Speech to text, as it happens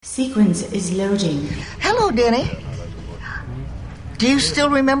Sequence is loading. Hello, Denny. Do you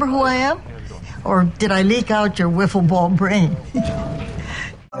still remember who I am? Or did I leak out your wiffle ball brain?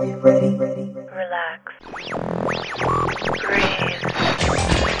 Are you ready? Relax. Breathe.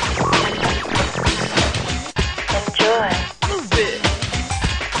 Enjoy.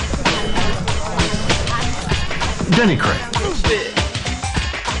 Denny Craig.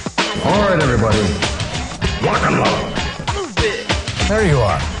 All right, everybody. Lock and load. There you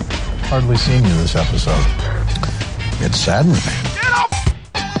are. Hardly seen you this episode. It saddened me. Get up!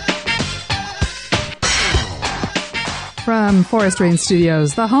 From Forest Rain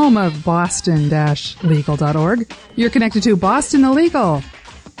Studios, the home of Boston-Legal.org, you're connected to Boston Illegal.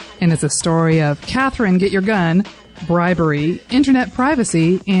 And it's a story of Catherine Get Your Gun, bribery, internet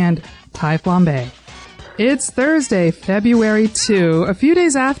privacy, and Thai flambe. It's Thursday, February 2, a few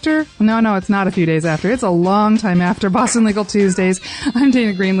days after... No, it's not a few days after. It's a long time after Boston Legal Tuesdays. I'm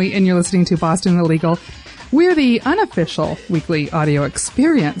Dana Greenlee, and you're listening to Boston Illegal. We're the unofficial weekly audio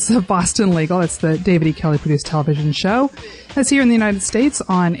experience of Boston Legal. It's the David E. Kelley produced television show. That's here in the United States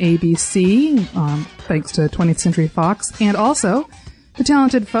on ABC, thanks to 20th Century Fox, and also the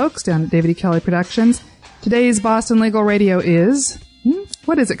talented folks down at David E. Kelley Productions. Today's Boston Legal Radio is...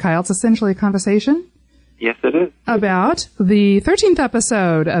 what is it, Kyle? It's essentially a conversation. Yes, it is. About the 13th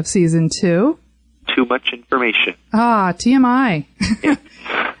episode of Season 2. Too much information. Ah, TMI. Yeah.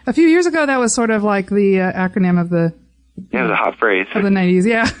 A few years ago, that was sort of like the acronym of the... Yeah, it was a hot phrase. Of the 90s,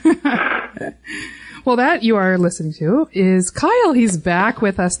 yeah. Well, that you are listening to is Kyle. He's back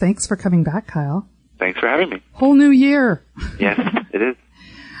with us. Thanks for coming back, Kyle. Thanks for having me. Whole new year. Yes, it is.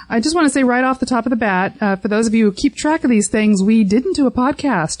 I just want to say right off the top of the bat, for those of you who keep track of these things, we didn't do a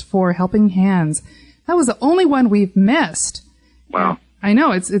podcast for Helping Hands. That was the only one we've missed. Wow. I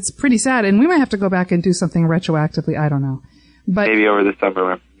know, it's pretty sad, and we might have to go back and do something retroactively. I don't know. But maybe over the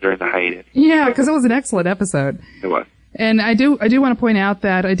summer during the hiatus. Yeah, because it was an excellent episode. It was. And I do want to point out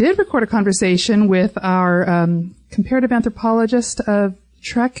that I did record a conversation with our comparative anthropologist of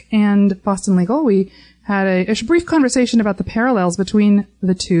Trek and Boston Legal. We had a brief conversation about the parallels between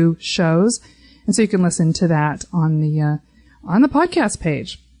the two shows, and so you can listen to that on the podcast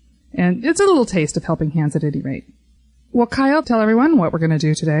page. And it's a little taste of Helping Hands at any rate. Well, Kyle, tell everyone what we're going to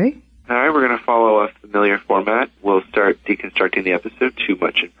do today. All right, we're going to follow a familiar format. We'll start deconstructing the episode, Too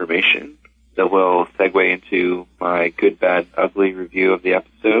Much Information. Then we'll segue into my good, bad, ugly review of the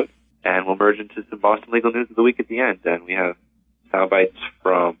episode. And we'll merge into some Boston Legal news of the week at the end. And we have sound bites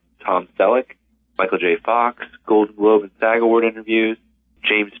from Tom Selleck, Michael J. Fox, Golden Globe and SAG Award interviews,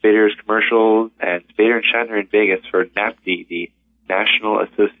 James Spader's commercials, and Spader and Shatner in Vegas for NAPTE, the National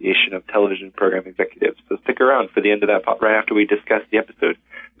Association of Television Program Executives. So stick around for the end of that right after we discuss the episode.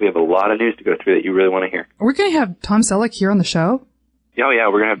 We have a lot of news to go through that you really want to hear. We're going to have Tom Selleck here on the show? Oh, yeah,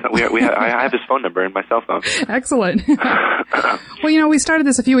 we're going to have I have his phone number in my cell phone. Excellent. Well, we started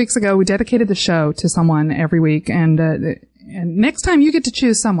this a few weeks ago. We dedicated the show to someone every week, and next time you get to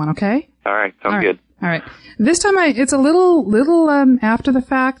choose someone, okay? All right, sounds good. All right. This time it's a little after the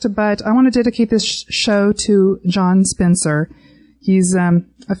fact, but I want to dedicate this show to John Spencer. He's a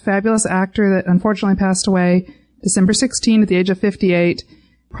fabulous actor that unfortunately passed away December 16 at the age of 58.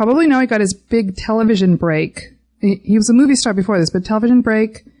 Probably know he got his big television break. He was a movie star before this, but television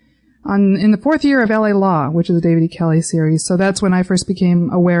break in the fourth year of L.A. Law, which is a David E. Kelley series. So that's when I first became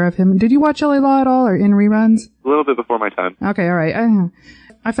aware of him. Did you watch L.A. Law at all, or in reruns? A little bit before my time. Okay, all right.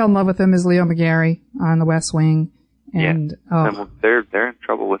 I fell in love with him as Leo McGarry on The West Wing. And, yeah. They're in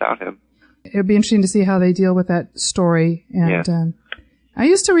trouble without him. It would be interesting to see how they deal with that story. And I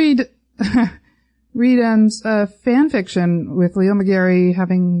used to read fan fiction with Leo McGarry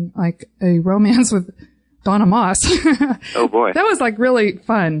having like a romance with Donna Moss. Oh boy, that was like really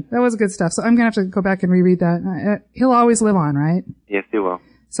fun. That was good stuff. So I'm gonna have to go back and reread that. He'll always live on, right? Yes, he will.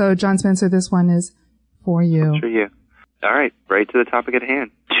 So John Spencer, this one is for you. For you. All right, right to the topic at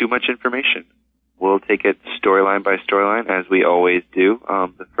hand. Too much information. We'll take it storyline by storyline, as we always do.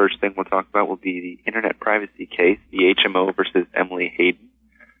 The first thing we'll talk about will be the internet privacy case, the HMO versus Emily Hayden.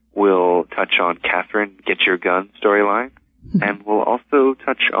 We'll touch on Catherine Get Your Gun storyline. And we'll also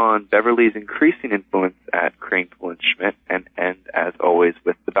touch on Beverly's increasing influence at Crane, Pool & Schmidt, and end, as always,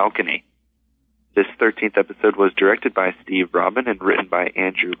 with The Balcony. This 13th episode was directed by Steve Robin and written by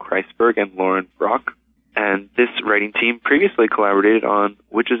Andrew Kreisberg and Lauren Brock. And this writing team previously collaborated on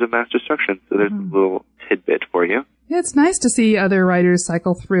Witches of Mass Destruction, so there's a little tidbit for you. Yeah, it's nice to see other writers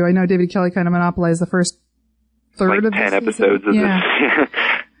cycle through. I know David Kelley kind of monopolized the first third of 10 episodes of this.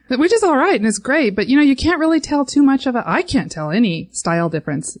 Which is all right, and it's great, but you can't really tell too much of it. I can't tell any style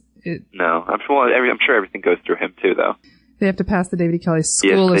difference. No, I'm sure everything goes through him too, though. They have to pass the David E. Kelley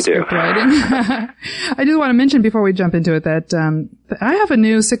School of Script do. Writing. I do want to mention before we jump into it that I have a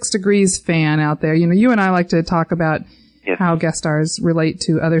new 6 Degrees fan out there. You know, you and I like to talk about how guest stars relate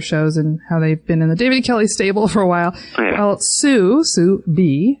to other shows and how they've been in the David E. Kelley stable for a while. Yeah. Well, Sue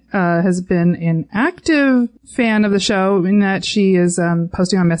B, has been an active fan of the show in that she is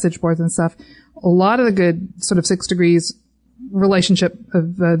posting on message boards and stuff. A lot of the good sort of 6 Degrees relationship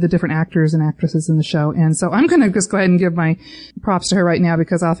of the different actors and actresses in the show. And so I'm going to just go ahead and give my props to her right now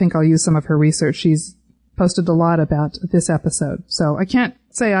because I think I'll use some of her research. She's posted a lot about this episode. So I can't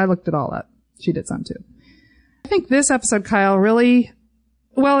say I looked it all up. She did some too. I think this episode, Kyle, really,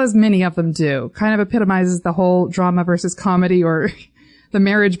 well, as many of them do, kind of epitomizes the whole drama versus comedy or the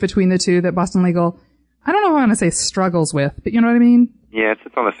marriage between the two that Boston Legal, I don't know if I want to say struggles with, but you know what I mean? Yeah, it's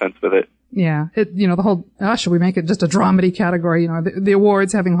on the fence with it. Yeah, the whole, should we make it just a dramedy category? You know, the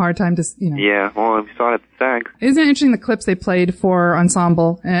awards having a hard time to, you know. Yeah, well, we saw it at the SAG. Isn't it interesting the clips they played for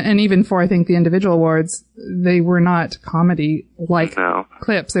Ensemble and even for, I think, the individual awards, they were not comedy-like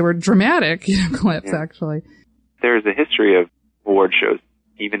clips. They were dramatic clips, actually. There's a history of award shows,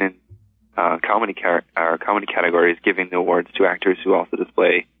 even in comedy categories, giving the awards to actors who also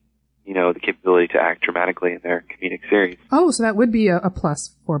display, you know, the capability to act dramatically in their comedic series. Oh, so that would be a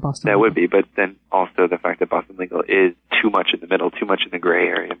plus for Boston That Legal. would be, but then also the fact that Boston Legal is too much in the middle, too much in the gray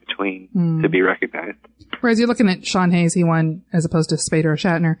area in between to be recognized. Whereas you're looking at Sean Hayes, he won as opposed to Spader or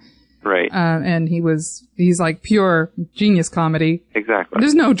Shatner. Right. And he's like pure genius comedy. Exactly.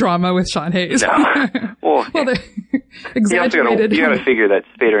 There's no drama with Sean Hayes. No. Well, they're exaggerated. You gotta figure that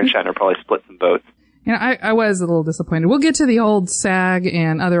Spader and Shatner probably split some votes. You know, I was a little disappointed. We'll get to the old SAG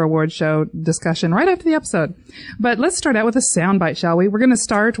and other award show discussion right after the episode. But let's start out with a soundbite, shall we? We're going to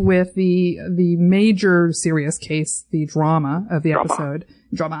start with the major serious case, the drama of the episode.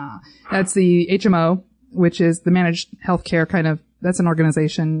 Drama. That's the HMO, which is the managed healthcare kind of, that's an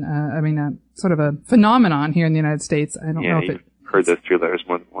organization, sort of a phenomenon here in the United States. I don't know if it... heard those 3 letters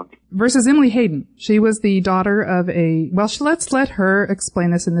more than once. Versus Emily Hayden. She was the daughter of let's let her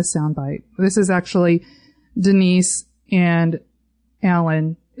explain this in this soundbite. This is actually Denise and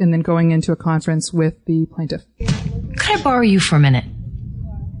Alan, and then going into a conference with the plaintiff. Could I borrow you for a minute?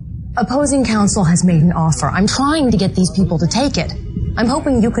 Opposing counsel has made an offer. I'm trying to get these people to take it. I'm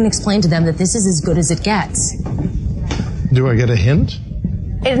hoping you can explain to them that this is as good as it gets. Do I get a hint?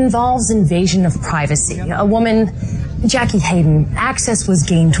 It involves invasion of privacy. A woman, Jackie Hayden, access was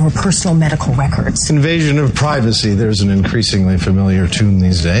gained to her personal medical records. Invasion of privacy. There's an increasingly familiar tune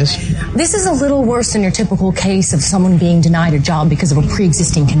these days. This is a little worse than your typical case of someone being denied a job because of a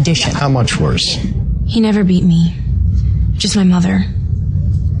pre-existing condition. How much worse? He never beat me. Just my mother.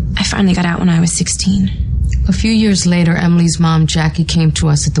 I finally got out when I was 16. A few years later, Emily's mom, Jackie, came to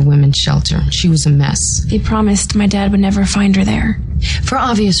us at the women's shelter. She was a mess. He promised my dad would never find her there. For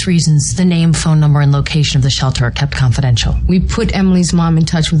obvious reasons, the name, phone number, and location of the shelter are kept confidential. We put Emily's mom in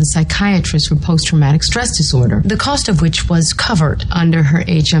touch with a psychiatrist for post-traumatic stress disorder, the cost of which was covered under her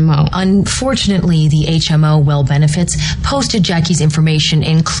HMO. Unfortunately, the HMO Well Benefits posted Jackie's information,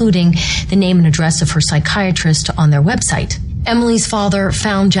 including the name and address of her psychiatrist, on their website. Emily's father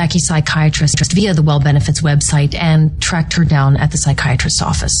found Jackie's psychiatrist via the Well Benefits website and tracked her down at the psychiatrist's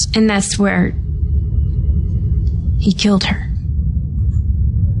office. And that's where he killed her.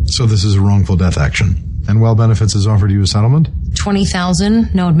 So this is a wrongful death action. And Well Benefits has offered you a settlement?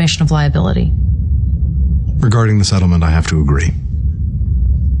 $20,000, no admission of liability. Regarding the settlement, I have to agree.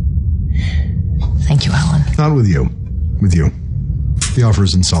 Thank you, Alan. Not with you. With you. The offer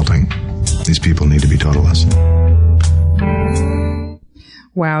is insulting. These people need to be taught a lesson.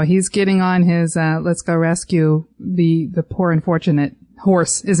 Wow, he's getting on his let's go rescue the poor unfortunate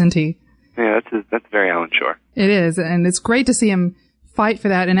horse, isn't he? Yeah, that's very Alan Shore. It is, and it's great to see him fight for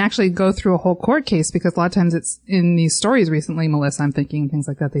that and actually go through a whole court case, because a lot of times it's in these stories recently, Melissa, I'm thinking, things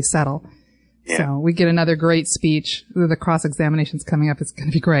like that, they settle. Yeah. So we get another great speech. The cross-examination's coming up. It's going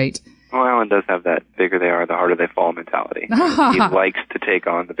to be great. Well, Alan does have that bigger they are, the harder they fall mentality. He likes to take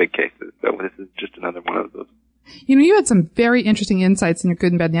on the big cases, so this is just another one of those. You know, you had some very interesting insights in your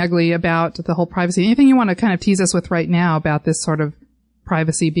Good and Bad and the Ugly about the whole privacy. Anything you want to kind of tease us with right now about this sort of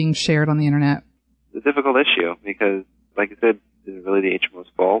privacy being shared on the internet? It's a difficult issue because, like I said, is it really the HMO's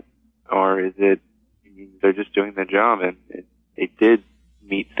fault, or is it they're just doing their job and it did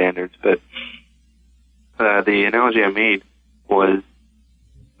meet standards? But the analogy I made was,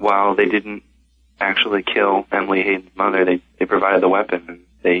 while they didn't actually kill Emily Hayden's mother, they provided the weapon, and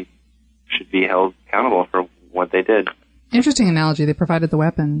they should be held accountable for what they did. Interesting analogy. They provided the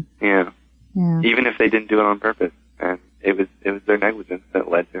weapon. Yeah. Yeah. Even if they didn't do it on purpose, and it was their negligence that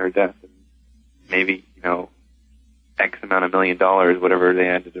led to her death. And maybe, X amount of $1 million, whatever they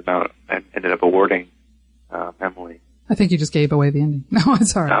ended up awarding Emily. I think you just gave away the ending. No,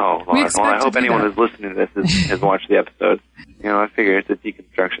 it's all right. Oh, well, I hope anyone who's listening to this has watched the episode. I figure it's a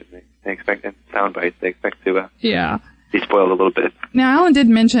deconstruction. They expect sound bites. They expect to be spoiled a little bit. Now, Alan did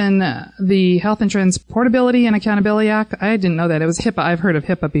mention the Health Insurance Portability and Accountability Act. I didn't know that. It was HIPAA. I've heard of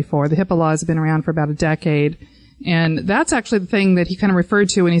HIPAA before. The HIPAA laws have been around for about a decade. And that's actually the thing that he kind of referred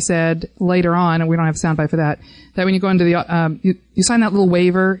to when he said later on, and we don't have a soundbite for that when you go into the, you sign that little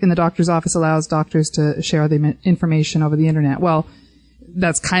waiver in the doctor's office, allows doctors to share the information over the internet. Well,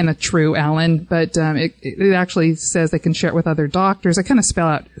 that's kind of true, Alan, but it actually says they can share it with other doctors. I kind of spell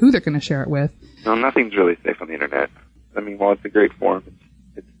out who they're going to share it with. No, nothing's really safe on the internet. I mean, while it's a great forum,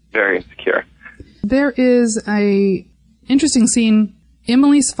 it's very insecure. There is a interesting scene.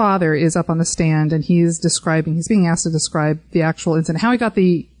 Emily's father is up on the stand, and he's being asked to describe the actual incident, how he got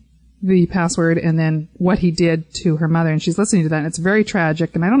the password, and then what he did to her mother. And she's listening to that, and it's very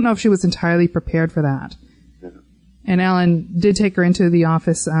tragic, and I don't know if she was entirely prepared for that. Yeah. And Alan did take her into the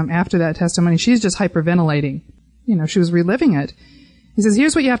office after that testimony. She's just hyperventilating. She was reliving it. He says,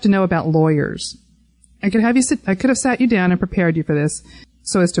 here's what you have to know about lawyers. I could have sat you down and prepared you for this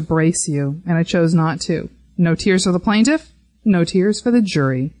so as to brace you, and I chose not to. No tears for the plaintiff. No tears for the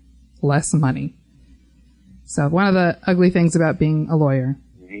jury. Less money. So one of the ugly things about being a lawyer.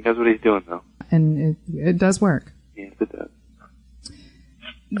 He knows what he's doing, though. And it does work. Yes, it does.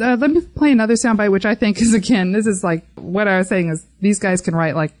 Let me play another soundbite, which I think is, again, this is like, what I was saying is, these guys can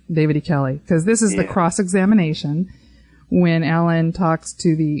write like David E. Kelly. Because this is the cross-examination when Alan talks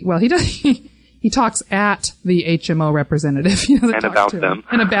to he talks at the HMO representative. And about them.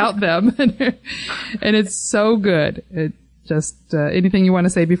 And about them. And it's so good. Just anything you want to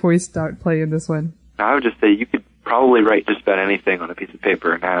say before we start playing this one? I would just say you could probably write just about anything on a piece of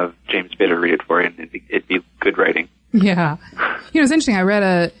paper and have James Spader read it for you, and it'd be good writing. Yeah. It's interesting. I read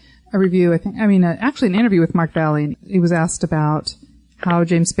a review, actually an interview with Mark Valley. He was asked about how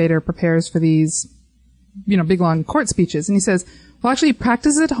James Spader prepares for these, big long court speeches. And he says, well, actually he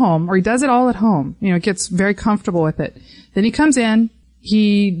practices at home, or he does it all at home. Gets very comfortable with it. Then he comes in.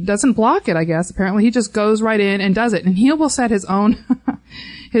 He doesn't block it, I guess. Apparently, he just goes right in and does it. And he will set his own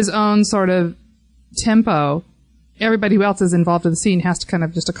sort of tempo. Everybody who else is involved in the scene has to kind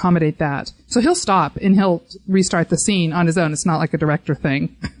of just accommodate that. So he'll stop and he'll restart the scene on his own. It's not like a director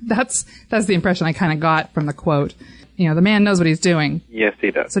thing. That's the impression I kind of got from the quote. The man knows what he's doing. Yes,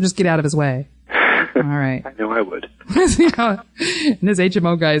 he does. So just get out of his way. All right. I know I would. And this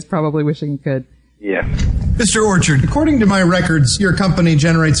HMO guy is probably wishing he could. Yeah. Mr. Orchard, according to my records, your company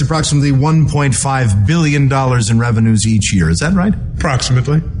generates approximately $1.5 billion in revenues each year. Is that right?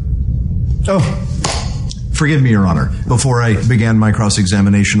 Approximately. Oh, forgive me, Your Honor. Before I began my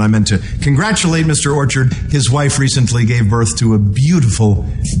cross-examination, I meant to congratulate Mr. Orchard. His wife recently gave birth to a beautiful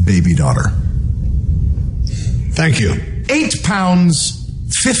baby daughter. Thank you. 8 pounds,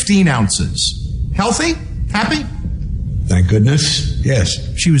 15 ounces. Healthy? Happy? Thank goodness,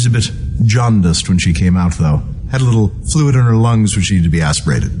 yes. She was a bit jaundiced when she came out, though. Had a little fluid in her lungs which needed to be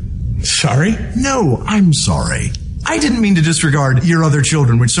aspirated. Sorry? No, I'm sorry. I didn't mean to disregard your other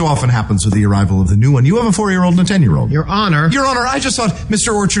children, which so often happens with the arrival of the new one. You have a 4-year-old and a 10-year-old. Your Honor, I just thought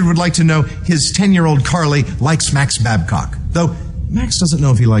Mr. Orchard would like to know his 10-year-old Carly likes Max Babcock. Though Max doesn't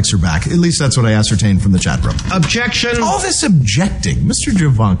know if he likes her back. At least that's what I ascertained from the chat room. Objection. All this objecting. Mr.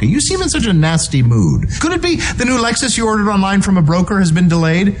 Javanka, you seem in such a nasty mood. Could it be the new Lexus you ordered online from a broker has been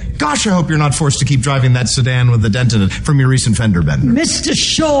delayed? Gosh, I hope you're not forced to keep driving that sedan with the dent in it from your recent fender bender. Mr.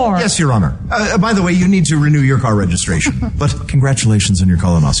 Shore. Yes, Your Honor. By the way, you need to renew your car registration. But congratulations on your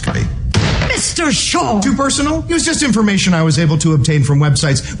colonoscopy. Mr. Shaw! Too personal? It was just information I was able to obtain from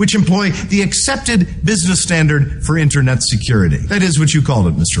websites which employ the accepted business standard for internet security. That is what you called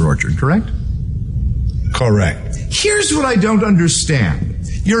it, Mr. Orchard, correct? Correct. Here's what I don't understand.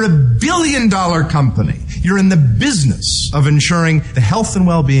 You're a billion-dollar company. You're in the business of ensuring the health and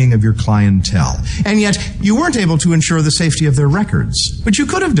well-being of your clientele. And yet, you weren't able to ensure the safety of their records. Which you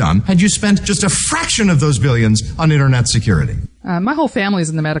could have done had you spent just a fraction of those billions on internet security. My whole family's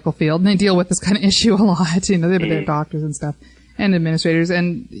in the medical field, and they deal with this kind of issue a lot. They're doctors and stuff, and administrators,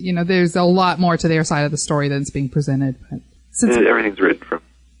 and, there's a lot more to their side of the story than it's being presented. But since everything's written from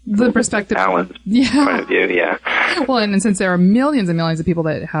the perspective of Alan's point of view, yeah. Well, and since there are millions and millions of people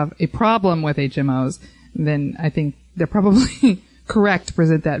that have a problem with HMOs, then I think they're probably correct to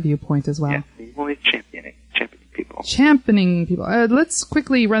present that viewpoint as well. Yeah, you're always championing people. Championing people. Let's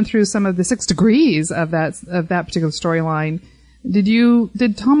quickly run through some of the 6 degrees of that particular storyline.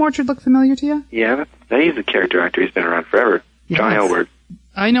 Did Tom Orchard look familiar to you? Yeah, he's a character actor. He's been around forever. Yes. John Aylward.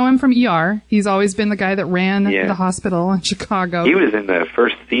 I know him from ER. He's always been the guy that ran the hospital in Chicago. He was in the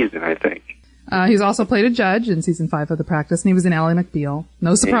first season, I think. He's also played a judge in season 5 of The Practice, and he was in Ally McBeal.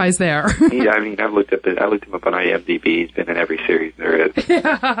 No surprise there. I've looked him up on IMDb. He's been in every series there is.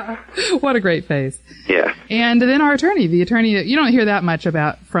 Yeah. What a great face. Yeah. And then our attorney, you don't hear that much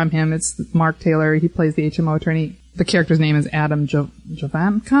from him. It's Mark Taylor. He plays the HMO attorney. The character's name is Adam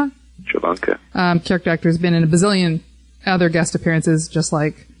Jovanka. Character actor has been in a bazillion other guest appearances, just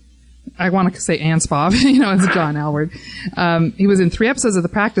like, I want to say Ansbov, it's John Alward. He was in 3 episodes of The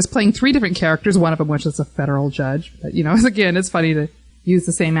Practice, playing 3 different characters, one of them which is a federal judge. But, again, it's funny to use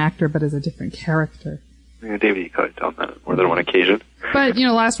the same actor, but as a different character. Yeah, David, you could have done that more than one occasion. But,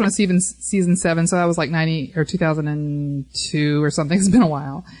 last one was season 7, so that was like 2002 or something. It's been a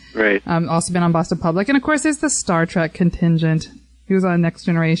while. Right. Also been on Boston Public. And, of course, there's the Star Trek contingent. He was on Next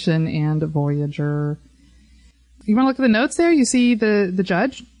Generation and Voyager. You want to look at the notes there? You see the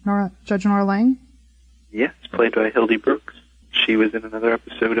judge, Judge Nora Lang? Yeah, it's played by Hildy Brooks. She was in another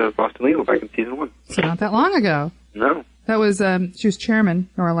episode of Boston Legal back in season 1. So not that long ago. No. That was, she was chairman,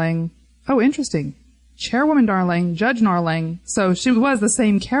 Nora Lang. Oh, interesting. Chairwoman Nora Lang, Judge Nora Lang. So she was the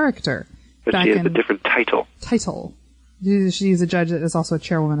same character. But she has a different title. She's a judge that is also a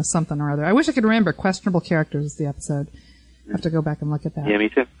chairwoman of something or other. I wish I could remember. Questionable Characters is the episode. I have to go back and look at that. Yeah, me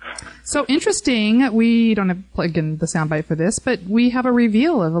too. So interesting. We don't have, again, the soundbite for this, but we have a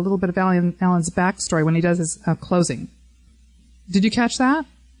reveal of a little bit of Alan's backstory when he does his closing. Did you catch that?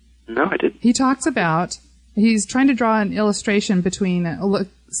 No, I didn't. He talks about, he's trying to draw an illustration between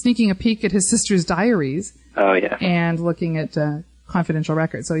sneaking a peek at his sister's diaries. Oh, yeah. And looking at confidential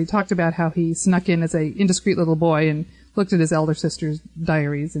records. So he talked about how he snuck in as a indiscreet little boy and looked at his elder sister's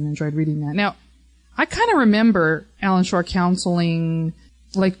diaries and enjoyed reading that. Now, I kind of remember Alan Shore counseling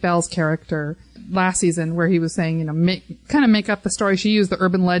Lake Bell's character last season where he was saying, make up the story. She used the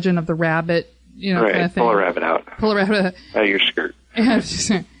urban legend of the rabbit, right, kind of thing. Pull a rabbit out. Out of your skirt. And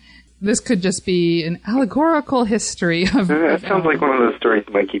this could just be an allegorical history of... That sounds like one of those stories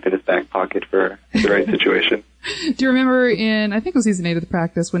you might keep in his back pocket for the right situation. Do you remember I think it was season 8 of The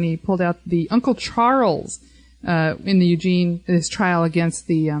Practice, when he pulled out the Uncle Charles in his trial against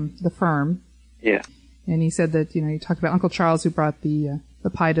the firm? Yeah. And he said that, he talked about Uncle Charles who brought the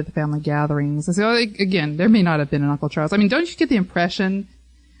pie to the family gatherings. And so, again, there may not have been an Uncle Charles. I mean, don't you get the impression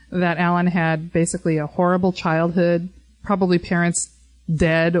that Alan had basically a horrible childhood, probably parents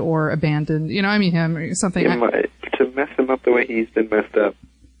dead or abandoned, him or something. To mess him up the way he's been messed up.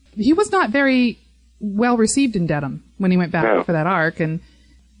 He was not very well received in Dedham when he went back for that arc. And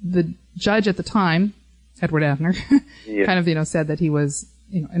the judge at the time, Edward Abner, kind of, said that he was...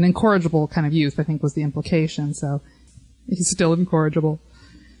 an incorrigible kind of youth, I think, was the implication. So he's still incorrigible.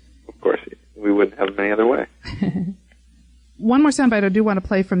 Of course, we wouldn't have him any other way. One more soundbite I do want to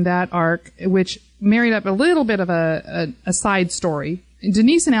play from that arc, which married up a little bit of a side story.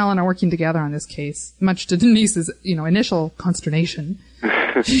 Denise and Alan are working together on this case, much to Denise's, initial consternation.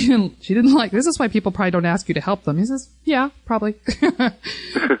 She didn't like, this is why people probably don't ask you to help them. He says, yeah, probably. But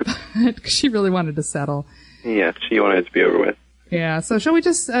she really wanted to settle. Yeah, she wanted it to be over with. Yeah, so shall we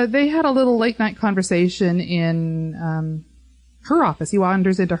just, they had a little late night conversation in her office. He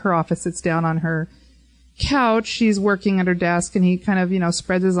wanders into her office, sits down on her couch. She's working at her desk, and he kind of,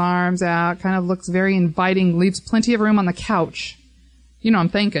 spreads his arms out, kind of looks very inviting, leaves plenty of room on the couch. I'm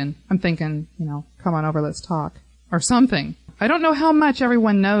thinking, come on over, let's talk. Or something. I don't know how much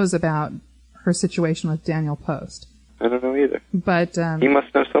everyone knows about her situation with Daniel Post. I don't know either. But he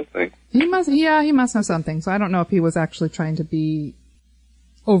must know something. He must know something. So I don't know if he was actually trying to be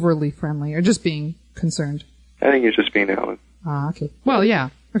overly friendly or just being concerned. I think he was just being Alan. Ah, okay. Well, yeah.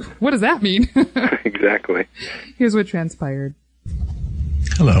 What does that mean? Exactly. Here's what transpired.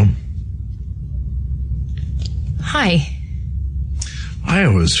 Hello. Hi. I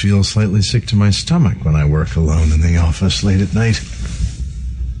always feel slightly sick to my stomach when I work alone in the office late at night.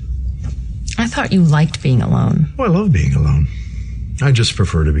 I thought you liked being alone. Oh, I love being alone. I just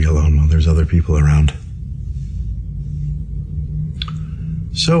prefer to be alone while there's other people around.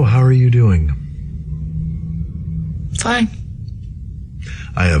 So, how are you doing? Fine.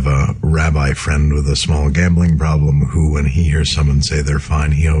 I have a rabbi friend with a small gambling problem who, when he hears someone say they're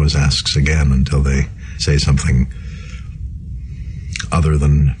fine, he always asks again until they say something other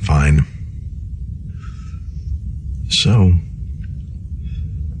than fine. So,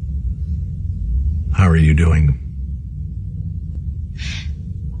 how are you doing?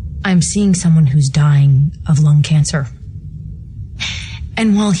 I'm seeing someone who's dying of lung cancer.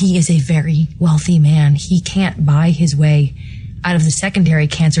 And while he is a very wealthy man, he can't buy his way out of the secondary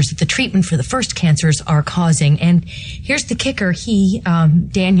cancers that the treatment for the first cancers are causing. And here's the kicker. He,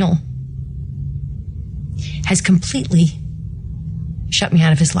 Daniel, has completely shut me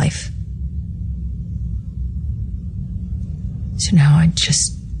out of his life. So now I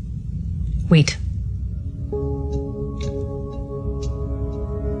just wait.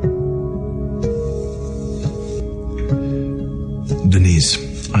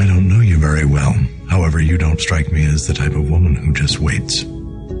 Denise, I don't know you very well. However, you don't strike me as the type of woman who just waits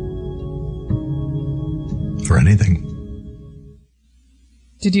for anything.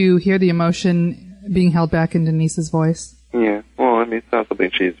 Did you hear the emotion being held back in Denise's voice? Yeah. Well, I mean, it's not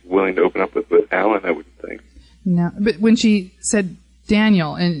something she's willing to open up with Alan, I wouldn't think. No. But when she said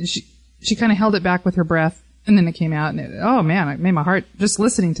Daniel, and she kind of held it back with her breath, and then it came out, and it made my heart, just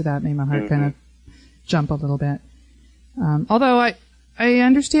listening to that, made my heart kind of jump a little bit. Although I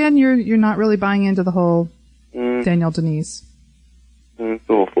understand you're not really buying into the whole Daniel Denise. It's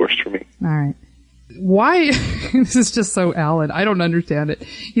a little forced for me. All right. Why? This is just so Alan. I don't understand it.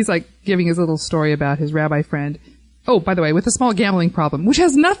 He's like giving his little story about his rabbi friend. Oh, by the way, with a small gambling problem, which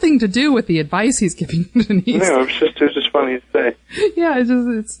has nothing to do with the advice he's giving Denise. No, it was just funny to say. Yeah,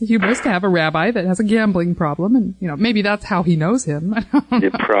 it's humorous to have a rabbi that has a gambling problem, and maybe that's how he knows him. Yeah,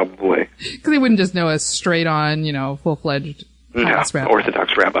 probably. Because he wouldn't just know a straight-on, full-fledged rabbi.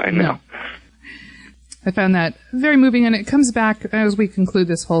 Orthodox rabbi. No. I found that very moving, and it comes back as we conclude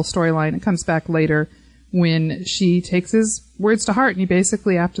this whole storyline. It comes back later when she takes his words to heart, and he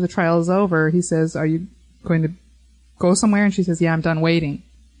basically, after the trial is over, he says, "Are you going to go somewhere?" And she says, "Yeah, I'm done waiting."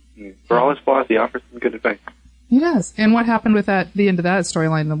 For all his flaws, he offers some good advice. He does. And what happened with the end of that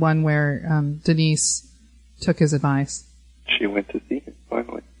storyline, the one where Denise took his advice? She went to see him,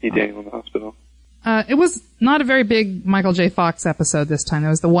 finally. See Daniel in the hospital. It was not a very big Michael J. Fox episode this time.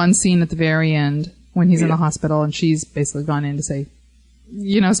 There was the one scene at the very end when he's in the hospital, and she's basically gone in to say,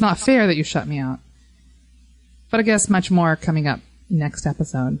 it's not fair that you shut me out. But I guess much more coming up next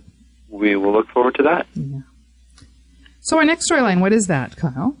episode. We will look forward to that. Yeah. So our next storyline, what is that,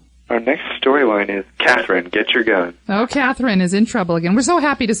 Kyle? Our next storyline is Catherine, get your gun. Oh, Catherine is in trouble again. We're so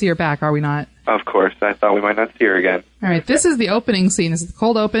happy to see her back, are we not? Of course. I thought we might not see her again. All right. This is the opening scene. This is the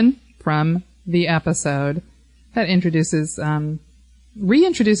cold open from the episode that reintroduces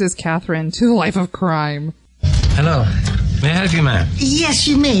Catherine to the life of crime. Hello. May I help you, ma'am? Yes,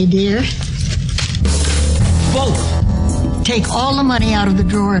 you may, dear. Both. Take all the money out of the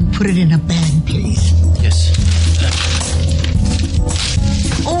drawer and put it in a bag, please. Yes.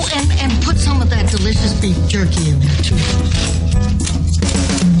 Oh, and put some of that delicious beef jerky in there, too.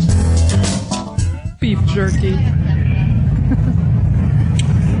 Beef jerky.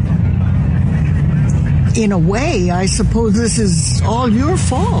 In a way, I suppose this is all your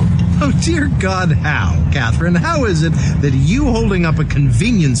fault. Oh, dear God, how, Catherine? How is it that you holding up a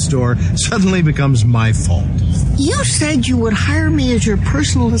convenience store suddenly becomes my fault? You said you would hire me as your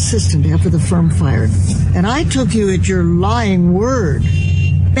personal assistant after the firm fired, and I took you at your lying word.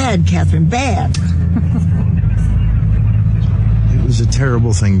 Bad, Catherine, bad. It was a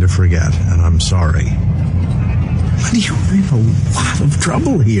terrible thing to forget, and I'm sorry. But you're in a lot of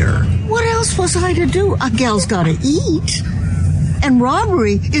trouble here. What else was I to do? A gal's gotta eat. And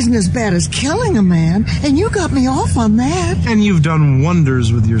robbery isn't as bad as killing a man, and you got me off on that. And you've done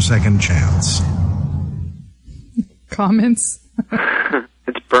wonders with your second chance. Comments?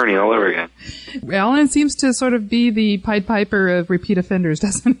 It's Bernie all over again. Alan seems to sort of be the Pied Piper of repeat offenders,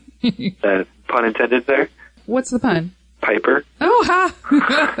 doesn't he? Pun intended there? What's the pun? Piper. Oh, ha!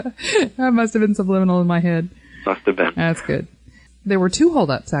 That must have been subliminal in my head. Must have been. That's good. There were two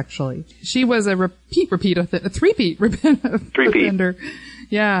holdups, actually. She was a three-peat offender.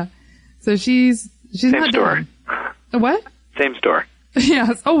 Yeah. So she's Same not store. done. A what? Same store.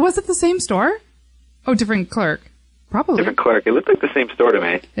 Yes. Oh, was it the same store? Oh, different clerk. Probably. Different clerk. It looked like the same store to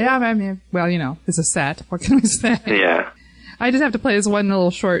me. Yeah, I mean, well, it's a set. What can we say? Yeah. I just have to play this one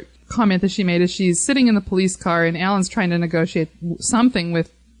little short comment that she made as she's sitting in the police car and Alan's trying to negotiate something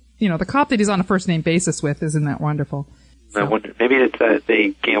with, the cop that he's on a first-name basis with. Isn't that wonderful? I wonder. Maybe it's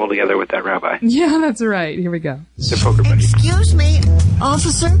they gamble together with that rabbi. Yeah, that's right. Here we go. They're poker buddies. Excuse me,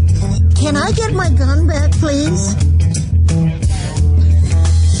 officer. Can I get my gun back, please?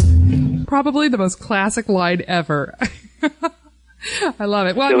 Probably the most classic line ever. I love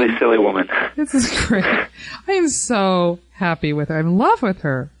it. Well, silly woman. This is great. I am so happy with her. I'm in love with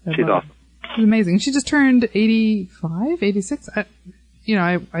her. She's awesome. She's amazing. She just turned 85, 86. I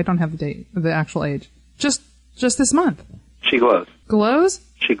don't have the date, the actual age. Just this month. She glows. Glows?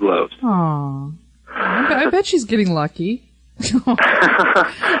 She glows. Aw. I bet she's getting lucky. All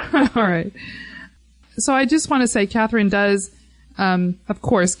right. So I just want to say Catherine does of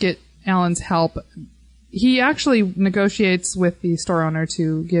course, get Alan's help. He actually negotiates with the store owner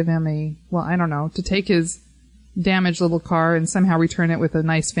to give him to take his damaged little car and somehow return it with a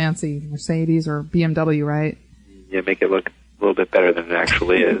nice fancy Mercedes or BMW, right? Yeah, make it look a little bit better than it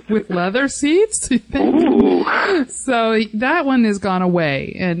actually is. With leather seats? Ooh. So that one has gone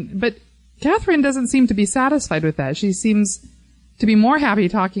away. But Catherine doesn't seem to be satisfied with that. She seems to be more happy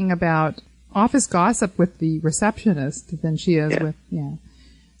talking about office gossip with the receptionist than she is with,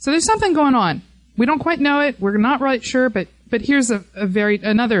 So there's something going on. We don't quite know it. We're not right sure, but here's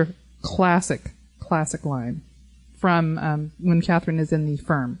another classic line from when Catherine is in the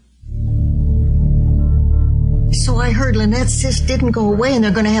firm. So I heard Lynette's cyst didn't go away and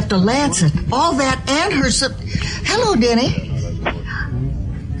they're going to have to lance it. All that and her... Hello, Denny.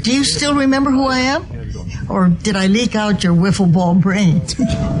 Do you still remember who I am? Or did I leak out your wiffle ball brain?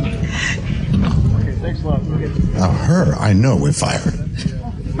 Now, her, I know we're fired.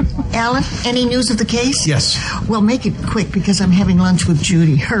 Alan, any news of the case? Yes. Well, make it quick because I'm having lunch with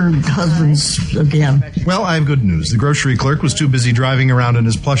Judy. Her husband's again. Well, I have good news. The grocery clerk was too busy driving around in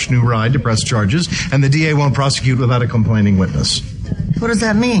his plush new ride to press charges, and the DA won't prosecute without a complaining witness. What does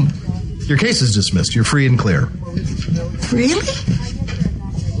that mean? Your case is dismissed. You're free and clear. Really?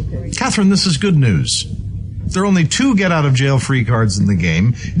 Catherine, this is good news. There are only 2 get-out-of-jail-free cards in the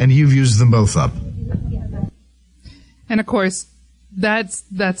game, and you've used them both up. And, of course, that's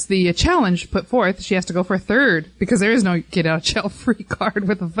the challenge put forth. She has to go for a third because there is no get-out-of-jail-free card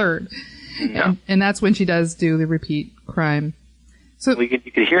with a third. Yeah. And that's when she does do the repeat crime. So you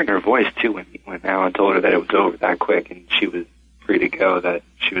could hear in her voice, too, when Alan told her that it was over that quick and she was free to go, that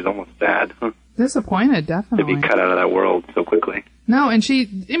she was almost sad. Disappointed, definitely. To be cut out of that world so quickly. No, and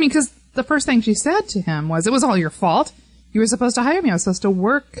because the first thing she said to him was, it was all your fault. You were supposed to hire me. I was supposed to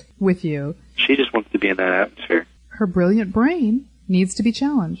work with you. She just wants to be in that atmosphere. Her brilliant brain needs to be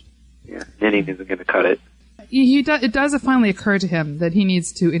challenged. Yeah, knitting isn't going to cut it. It does finally occur to him that he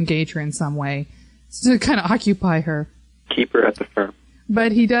needs to engage her in some way to kind of occupy her. Keep her at the firm.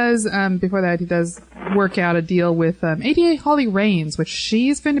 But he does, before that, he does work out a deal with ADA Holly Raines, which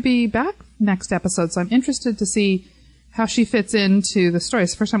she's going to be back next episode. So I'm interested to see how she fits into the story.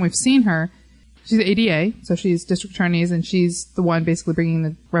 It's the first time we've seen her. She's the ADA, so she's district attorneys, and she's the one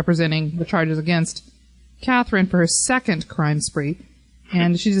basically representing the charges against Catherine for her second crime spree.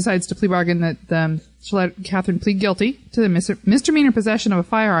 And she decides to plea bargain that she'll let Catherine plead guilty to the misdemeanor possession of a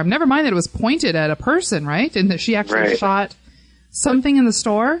firearm. Never mind that it was pointed at a person, right? And that she actually shot something in the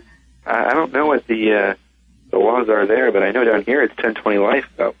store. I don't know what the laws are there, but I know down here it's 10/20 life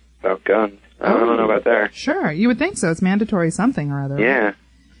about guns. I don't know about there. Sure, you would think so. It's mandatory something or other. Yeah. Right?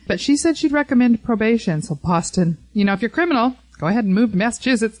 But she said she'd recommend probation. So Boston, if you're criminal, go ahead and move to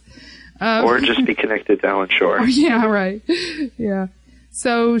Massachusetts. Or just be connected to Alan Shore. Yeah, right. Yeah.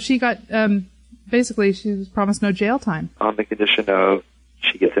 So she got, basically, she was promised no jail time. On the condition of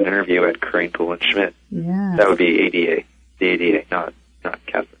she gets an interview at Crane, Pool & Schmidt. Yeah. That would be ADA. The ADA, not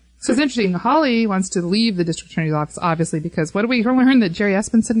Catherine. So it's interesting. Holly wants to leave the district attorney's office, obviously, because what do we learn? That Jerry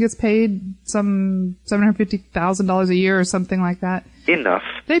Espenson gets paid some $750,000 a year or something like that? Enough.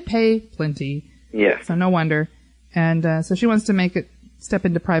 They pay plenty. Yes. So no wonder. And so she wants to step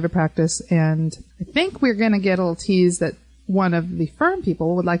into private practice, and I think we're going to get a little tease that one of the firm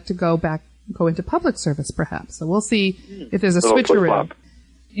people would like to go into public service, perhaps. So we'll see if there's a switcheroo.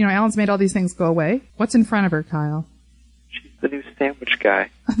 Alan's made all these things go away. What's in front of her, Kyle? She's the new sandwich guy.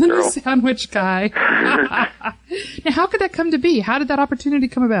 The new sandwich guy. Now, how could that come to be? How did that opportunity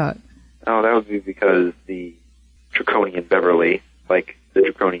come about? Oh, that would be because the draconian Beverly, like the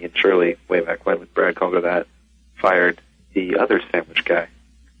draconian Shirley way back when Brad called her that, fired the other sandwich guy.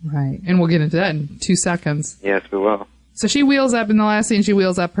 Right, and we'll get into that in 2 seconds. Yes, we will. So she wheels up, in the last scene, she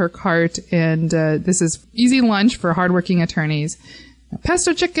wheels up her cart, and this is easy lunch for hardworking attorneys.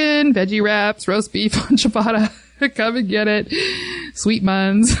 Pesto chicken, veggie wraps, roast beef on ciabatta. Come and get it. Sweet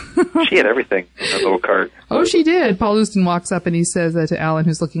muns. She had everything in that little cart. Oh, she did. Paul Houston walks up and he says to Alan,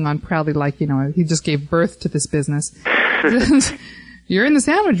 who's looking on proudly like, he just gave birth to this business. You're in the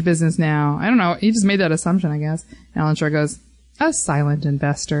sandwich business now. I don't know. He just made that assumption, I guess. Alan Shore goes, a silent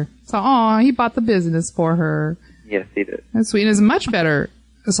investor. So, he bought the business for her. Yes, he did. And Sweet is a much better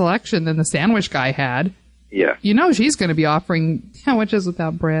selection than the sandwich guy had. Yeah. She's going to be offering sandwiches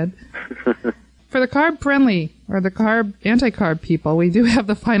without bread. For the carb-friendly, or the anti-carb people, we do have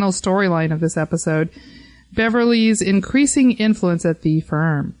the final storyline of this episode, Beverly's increasing influence at the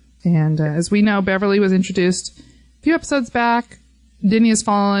firm. And as we know, Beverly was introduced a few episodes back. Denny has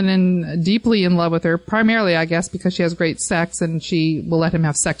fallen deeply in love with her, primarily, I guess, because she has great sex and she will let him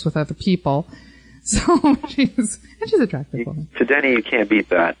have sex with other people. So she's a attractive woman. To Denny, you can't beat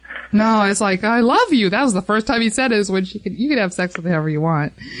that. No, it's like, I love you. That was the first time he said it, is when you could have sex with whoever you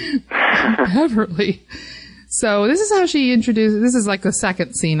want. Beverly. So this is how she introduced, this is like the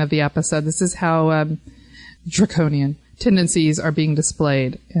second scene of the episode. This is how draconian tendencies are being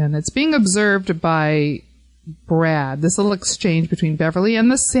displayed. And it's being observed by Brad, this little exchange between Beverly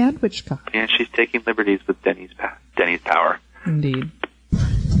and the sandwich guy. And she's taking liberties with Denny's power. Indeed.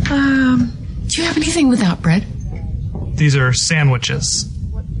 Do you have anything without bread? These are sandwiches.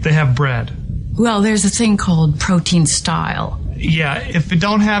 They have bread. Well, there's a thing called protein style. Yeah, if it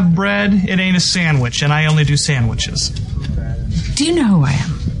don't have bread, it ain't a sandwich, and I only do sandwiches. Do you know who I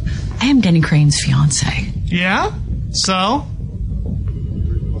am? I am Denny Crane's fiance. Yeah? So?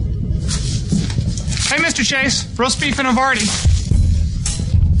 Hey, Mr. Chase, roast beef and Havarti.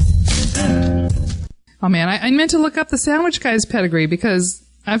 Oh man, I meant to look up the sandwich guy's pedigree because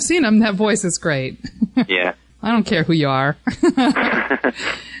I've seen him. That voice is great. Yeah. I don't care who you are.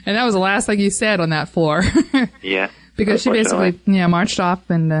 And that was the last thing you said on that floor. Yeah. Because she basically, marched off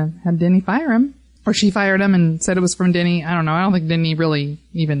and had Denny fire him. Or she fired him and said it was from Denny. I don't know. I don't think Denny really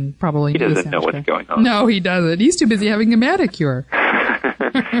even probably knew. He doesn't know what's going on. No, he doesn't. He's too busy having a manicure.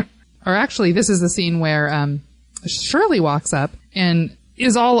 Or actually, this is the scene where Shirley walks up and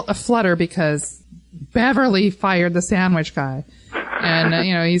is all aflutter because Beverly fired the sandwich guy. And,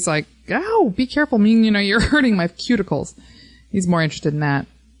 he's like, ow, be careful. You're hurting my cuticles. He's more interested in that.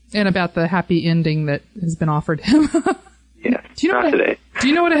 And about the happy ending that has been offered him. Yeah, do you know not today. Do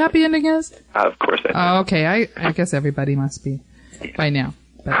you know what a happy ending is? Of course I do. Oh, okay. I guess everybody must be by now.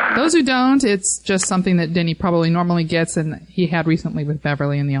 But those who don't, it's just something that Denny probably normally gets and he had recently with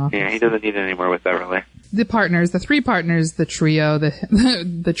Beverly in the office. Yeah, he doesn't need it anymore with Beverly. The partners, the three partners, the trio,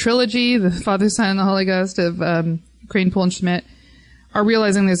 the trilogy, the Father, Son, and the Holy Ghost of Crane, Poole, and Schmidt are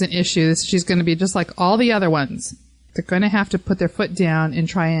realizing there's an issue. She's going to be just like all the other ones. They're going to have to put their foot down and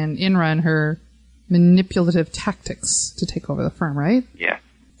try and in-run her manipulative tactics to take over the firm, right? Yeah.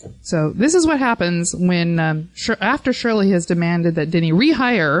 So this is what happens when, after Shirley has demanded that Denny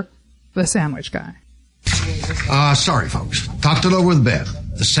rehire the sandwich guy. Sorry, folks. Talked it over with Bev.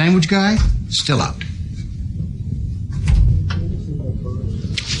 The sandwich guy, still out.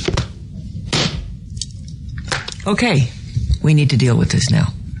 Okay, we need to deal with this now.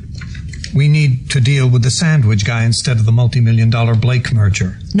 We need to deal with the sandwich guy instead of the multi-million-dollar Blake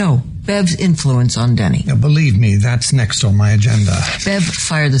merger. No, Bev's influence on Denny. Now, believe me, that's next on my agenda. Bev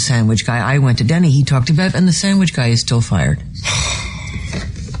fired the sandwich guy. I went to Denny. He talked to Bev, and the sandwich guy is still fired.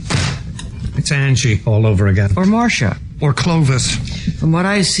 It's Angie all over again. Or Marcia. Or Clovis. From what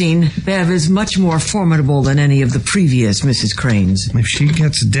I've seen, Bev is much more formidable than any of the previous Mrs. Cranes. If she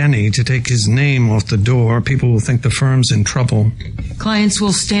gets Denny to take his name off the door, people will think the firm's in trouble. Clients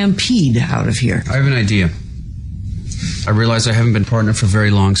will stampede out of here. I have an idea. I realize I haven't been partner for very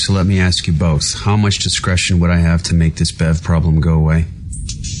long, so let me ask you both. How much discretion would I have to make this Bev problem go away?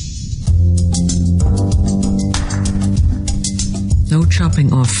 No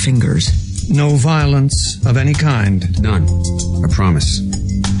chopping off fingers. No violence of any kind. None. I promise.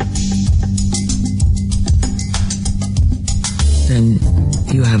 Then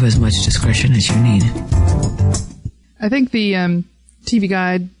you have as much discretion as you need. I think the TV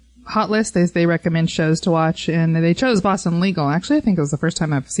Guide hot list, they recommend shows to watch, and they chose Boston Legal. Actually, I think it was the first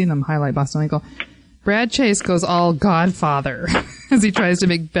time I've seen them highlight Boston Legal. Brad Chase goes all Godfather as he tries to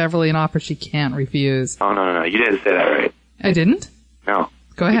make Beverly an offer she can't refuse. Oh, no. You didn't say that right. I didn't? No.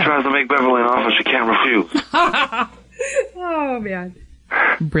 Go ahead. He tries to make Beverly an offer she can't refuse. Oh, man.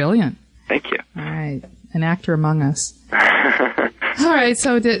 Brilliant. Thank you. All right. An actor among us. All right.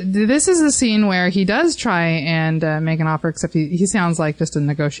 So this is a scene where he does try and make an offer, except he sounds like just a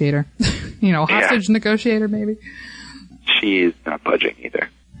negotiator. Hostage negotiator, maybe. She's not budging either.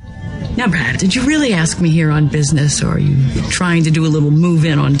 Now, Brad, did you really ask me here on business, or are you trying to do a little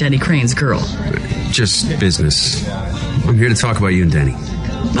move-in on Denny Crane's girl? Just business. I'm here to talk about you and Denny.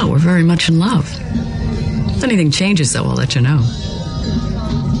 Well, we're very much in love. If anything changes, though, I'll let you know.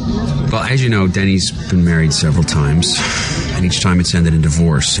 Well, as you know, Denny's been married several times, and each time it's ended in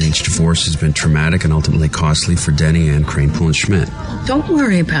divorce, and each divorce has been traumatic and ultimately costly for Denny and Crane, Poole, and Schmidt. Don't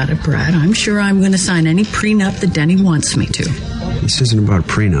worry about it, Brad. I'm sure I'm going to sign any prenup that Denny wants me to. This isn't about a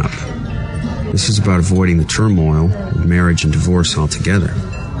prenup. This is about avoiding the turmoil of marriage and divorce altogether.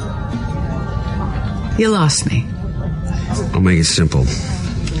 You lost me. I'll make it simple.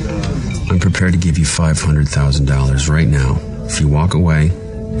 I'm prepared to give you $500,000 right now if you walk away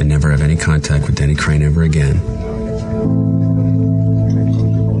and never have any contact with Denny Crane ever again.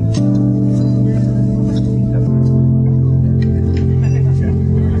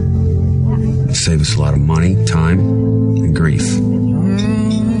 save us a lot of money, time, and grief.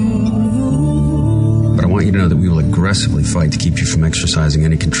 But I want you to know that we will aggressively fight to keep you from exercising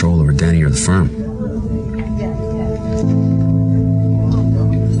any control over Denny or the firm.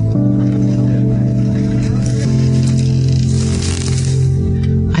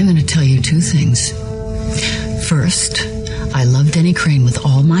 I'm going to tell you two things. First, I love Denny Crane with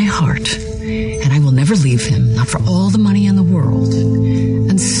all my heart, and I will never leave him, not for all the money in the world.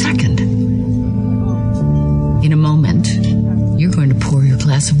 And second, in a moment, you're going to pour your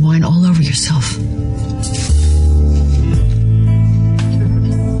glass of wine all over yourself.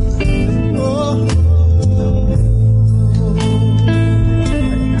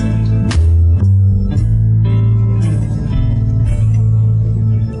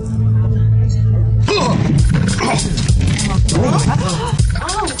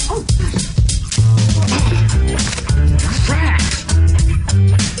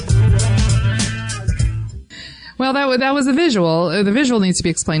 Well, that was a visual. The visual needs to be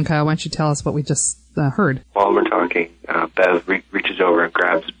explained, Kyle. Why don't you tell us what we just heard? While we're talking, Bev reaches over and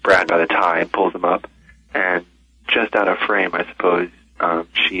grabs Brad by the tie and pulls him up. And just out of frame, I suppose,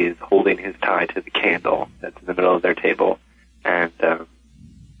 she is holding his tie to the candle that's in the middle of their table. And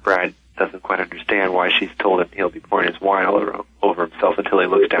Brad doesn't quite understand why she's told him he'll be pouring his wine all over himself until he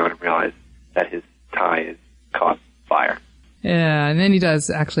looks down and realizes that his tie is caught fire. Yeah, and then he does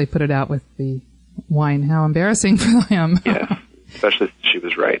actually put it out with the wine. How embarrassing for him. Yeah, especially since she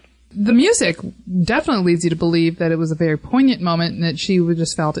was right. The music definitely leads you to believe that it was a very poignant moment and that she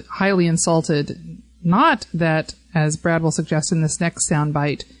just felt highly insulted. Not that, as Brad will suggest in this next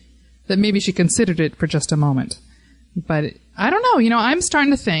soundbite, that maybe she considered it for just a moment. But I don't know. I'm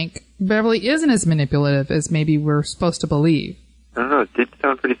starting to think Beverly isn't as manipulative as maybe we're supposed to believe. I don't know. It did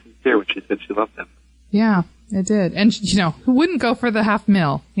sound pretty sincere when she said she loved him. Yeah, it did. And, who wouldn't go for the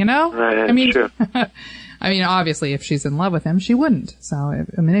 $500,000, Right, I mean, true. I mean, obviously, if she's in love with him, she wouldn't. So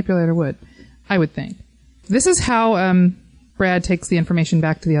a manipulator would, I would think. This is how Brad takes the information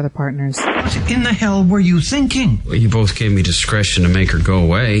back to the other partners. What in the hell were you thinking? Well, you both gave me discretion to make her go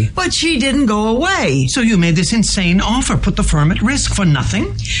away. But she didn't go away. So you made this insane offer, put the firm at risk for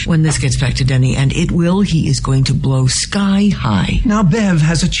nothing? When this gets back to Denny, and it will, he is going to blow sky high. Now Bev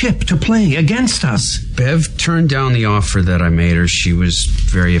has a chip to play against us. Bev turned down the offer that I made her. She was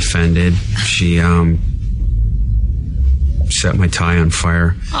very offended. She, set my tie on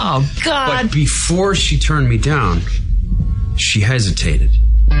fire. Oh, God. But before she turned me down, she hesitated.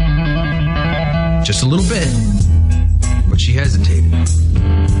 Just a little bit. But she hesitated.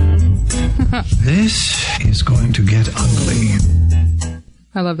 This is going to get ugly.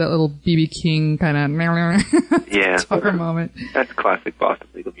 I love that little B.B. King kind of talker moment. That's classic Boston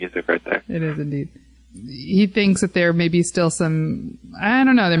legal music right there. It is indeed. He thinks that there may be still some, I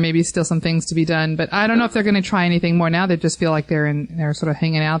don't know, there may be still some things to be done, but I don't know if they're going to try anything more now. They just feel like they're sort of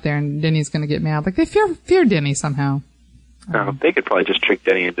hanging out there and Denny's going to get mad. Like they fear Denny somehow. They could probably just trick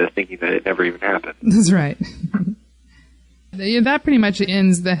Denny into thinking that it never even happened. That's right. That pretty much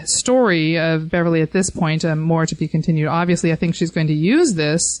ends the story of Beverly at this point. More to be continued. Obviously, I think she's going to use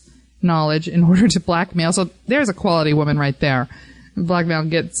this knowledge in order to blackmail. So there's a quality woman right there. Blackmail,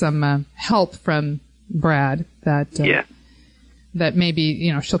 get some help from Brad that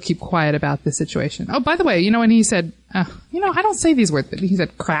maybe, she'll keep quiet about this situation. Oh, by the way, when he said, I don't say these words, but he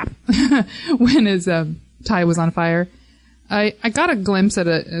said crap when his tie was on fire. I got a glimpse at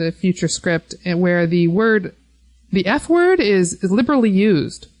a future script where the F word is liberally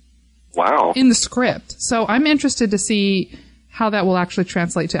used. Wow. In the script. So I'm interested to see how that will actually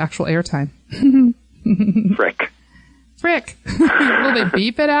translate to actual airtime. Frick. Will they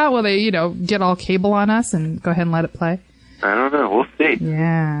beep it out? Will they, get all cable on us and go ahead and let it play? I don't know. We'll see.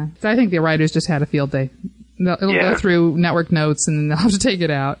 Yeah. I think the writers just had a field day. It'll go through network notes and they'll have to take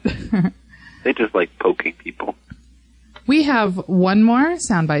it out. They just like poking people. We have one more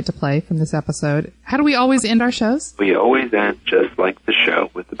soundbite to play from this episode. How do we always end our shows? We always end just like the show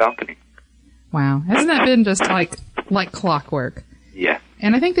with the balcony. Wow. Hasn't that been just like clockwork? Yes.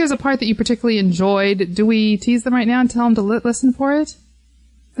 And I think there's a part that you particularly enjoyed. Do we tease them right now and tell them to listen for it?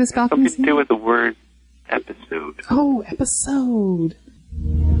 This balcony Something to do with the word episode. Oh, episode.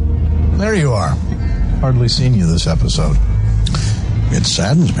 There you are. Hardly seen you this episode. It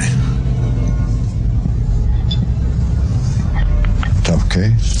saddens me. Tough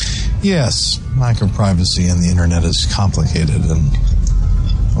case? Yes. Lack of privacy on the internet is complicated and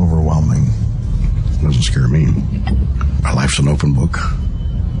overwhelming. Doesn't scare me. My life's an open book.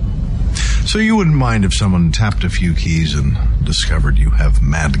 So you wouldn't mind if someone tapped a few keys and discovered you have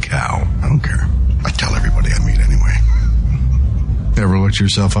mad cow? I don't care. I tell everybody I meet anyway. Ever looked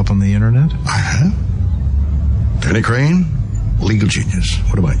yourself up on the internet? I have. Danny Crane, legal genius.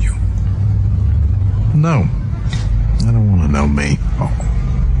 What about you? No. I don't want to know me. Oh,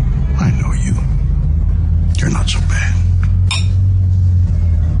 I know you. You're not so bad.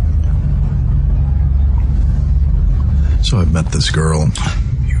 So I met this girl.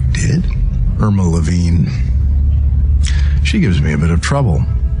 You did? Irma Levine. She gives me a bit of trouble.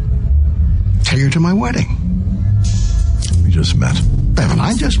 Take her to my wedding. We just met. Bev and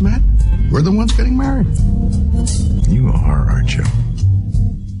I just met. We're the ones getting married. You are, aren't you?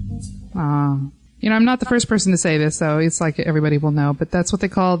 I'm not the first person to say this, so it's like everybody will know, but that's what they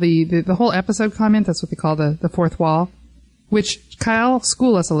call the whole episode comment. That's what they call the fourth wall, which, Kyle,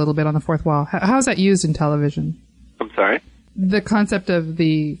 school us a little bit on the fourth wall. How is that used in television? I'm sorry? The concept of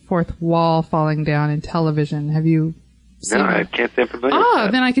the fourth wall falling down in television. Have you seen No, that? I can't say I'm familiar with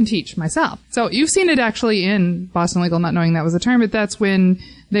that. Then I can teach myself. So you've seen it actually in Boston Legal, not knowing that was a term, but that's when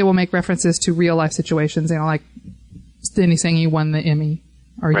they will make references to real life situations, like Denny saying he won the Emmy.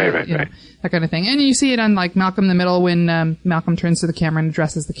 Or, right. that kind of thing. And you see it on like Malcolm in the Middle when Malcolm turns to the camera and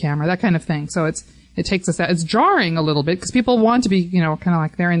addresses the camera, that kind of thing. So it takes us out. It's jarring a little bit because people want to be, kind of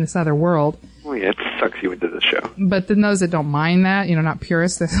like they're in this other world. Oh, yeah, it sucks you into the show. But then those that don't mind that, not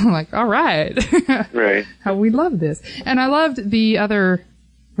purists, they're like, all right. Right. How we love this. And I loved the other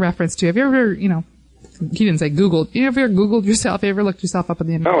reference to, have you ever, he didn't say Googled. You ever Googled yourself? You ever looked yourself up on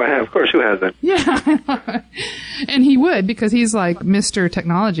the internet? Oh, I have. Of course, who hasn't? Yeah. And he would, because he's like Mr.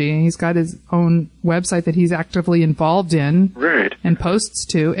 Technology, and he's got his own website that he's involved in. Right. And posts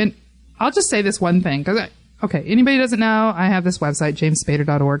to. And I'll just say this one thing, because, anybody who doesn't know, I have this website,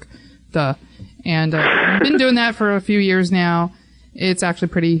 jamesspader.org. Duh. And I've been doing that for a few years now. It's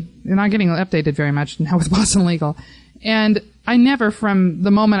actually not getting updated very much now with Boston Legal. And I never, from the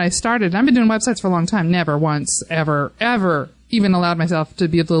moment I started, I've been doing websites for a long time, never once, ever even allowed myself to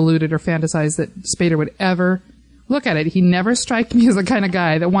be deluded or fantasize that Spader would ever look at it. He never struck me as the kind of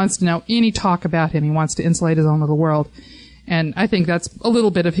guy that wants to know any talk about him. He wants to insulate his own little world. And I think that's a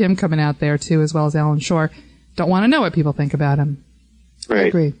little bit of him coming out there, too, as well as Alan Shore. Don't want to know what people think about him. Right. I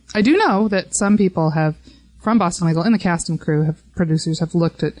agree. I do know that some people have, from Boston Legal, and the cast and crew, producers have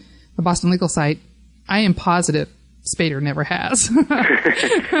looked at the Boston Legal site. I am positive Spader never has.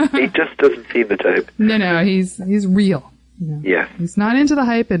 He just doesn't seem the type. No, he's real. Yeah. He's not into the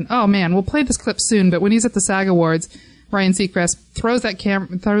hype, and oh man, we'll play this clip soon, but when he's at the SAG Awards, Ryan Seacrest throws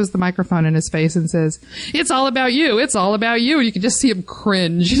the microphone in his face and says, "It's all about you. It's all about you." You can just see him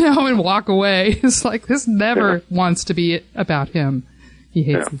cringe, and walk away. It's like, this never wants to be about him. He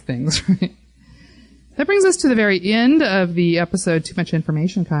hates these things, right? That brings us to the very end of the episode, Too Much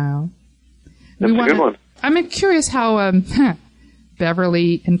Information, Kyle. That's a good one. I'm curious how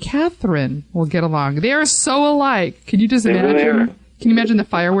Beverly and Catherine will get along. They are so alike. Can you just imagine? Can you imagine the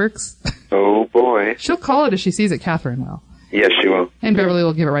fireworks? Oh, boy. She'll call it as she sees it, Catherine will. Yes, she will. And Beverly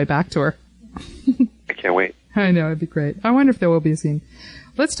will give it right back to her. I can't wait. I know, it'd be great. I wonder if there will be a scene.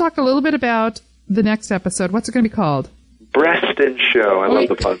 Let's talk a little bit about the next episode. What's it going to be called? Breast and Show. I love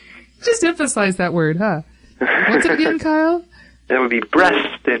the pun. Just emphasize that word, huh? What's it again, Kyle? That would be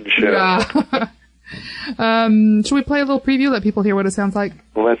Breast and Show. Yeah. Should we play a little preview, let people hear what it sounds like?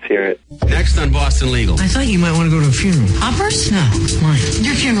 Well, let's hear it. Next on Boston Legal. I thought you might want to go to a funeral. Uppers? No. Why?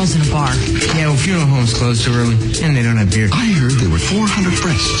 Your funeral's in a bar. Yeah, well, funeral homes close too early, and they don't have beer. I heard there were 400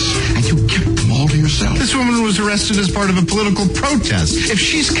 breasts, and you kept them all to yourself. This woman was arrested as part of a political protest. If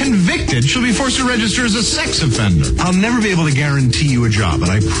she's convicted, she'll be forced to register as a sex offender. I'll never be able to guarantee you a job, but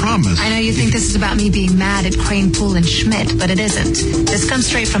I promise. I know you think this is about me being mad at Crane, Poole, and Schmidt, but it isn't. This comes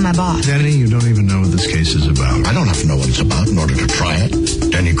straight from my boss. Denny, you don't even know what this case is about. I don't have to know what it's about in order to try it.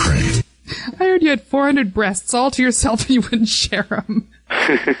 Denny Crane. I heard you had 400 breasts all to yourself and you wouldn't share them.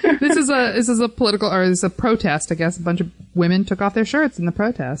 This is a political, or this is a protest, I guess. A bunch of women took off their shirts in the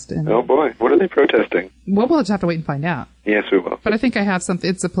protest. And, oh boy, what are they protesting? Well, we'll just have to wait and find out. Yes, we will. But I think I have something.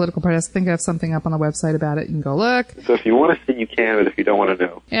 It's a political protest. I think I have something up on the website about it. You can go look. So if you want to see, you can, but if you don't want to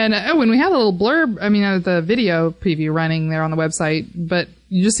know. And when we have a little blurb, the video preview running there on the website, but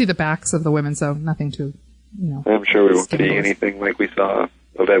you just see the backs of the women, so nothing too, I'm sure we won't see anything like we saw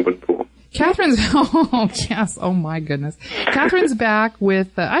of Edwin Poole. Catherine's, oh my goodness. Catherine's back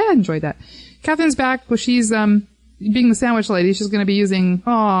with, I enjoyed that. Catherine's back, she's, being the sandwich lady, she's going to be using,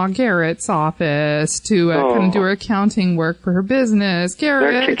 Garrett's office to kind of do her accounting work for her business.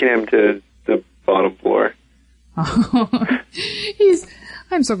 Garrett. They're kicking him to the bottom floor.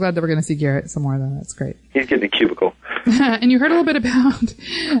 I'm so glad that we're going to see Garrett some more, though. That's great. He's getting a cubicle. And you heard a little bit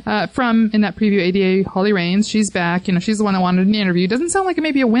about, from, in that preview, ADA Holly Raines. She's back. She's the one that wanted an interview. Doesn't sound like it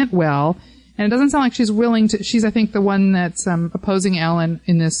maybe it went well. And it doesn't sound like she's willing to. She's, I think, the one that's opposing Ellen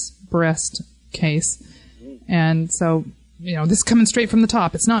in this breast case. And so, this is coming straight from the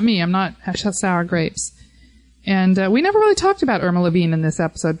top. It's not me. I'm not sour grapes. And we never really talked about Irma Levine in this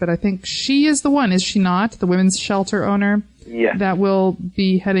episode, but I think she is the one, is she not? The women's shelter owner? Yeah. That will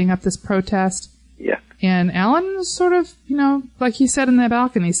be heading up this protest. Yeah. And Alan is sort of, like he said in the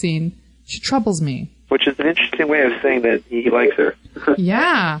balcony scene, she troubles me. Which is an interesting way of saying that he likes her.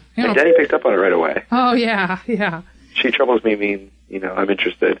 Yeah. And Denny picked up on it right away. Oh, yeah, yeah. She troubles me means, I'm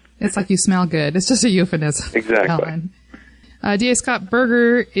interested. It's like you smell good. It's just a euphemism. Exactly. D.A. Scott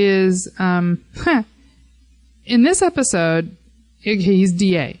Berger is, in this episode, he's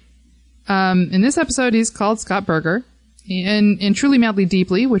D.A. In this episode, he's called Scott Berger. In Truly Madly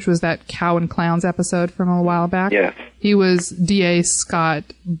Deeply, which was that Cow and Clowns episode from a while back, yes. He was D.A. Scott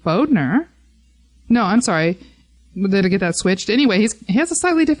Bodner. No, I'm sorry. Did I get that switched? Anyway, he has a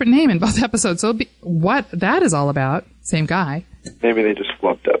slightly different name in both episodes, so what that is all about, same guy. Maybe they just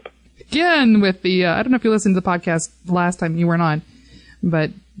flubbed up. Again, with the, I don't know if you listened to the podcast last time you weren't on,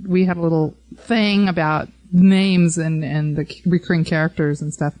 but we had a little thing about names and the recurring characters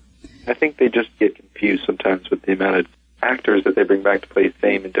and stuff. I think they just get confused sometimes with the amount of actors that they bring back to play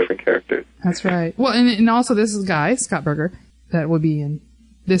same and different characters. That's right. Well, and also this is Guy, Scott Berger, that will be in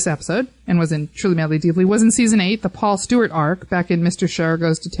this episode and was in Truly Madly Deeply, was in season 8, the Paul Stewart arc, back in Mr. Scherer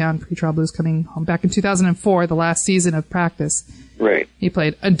Goes to Town, Pretrial Blues Coming Home, back in 2004, the last season of Practice. Right. He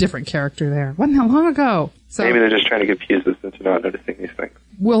played a different character there. Wasn't that long ago? So maybe they're just trying to confuse us into not noticing these things.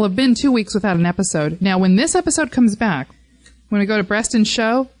 We'll have been 2 weeks without an episode. Now, when this episode comes back, when we go to Breast and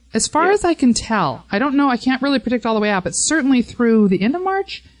Show, as far as I can tell, I don't know, I can't really predict all the way out, but certainly through the end of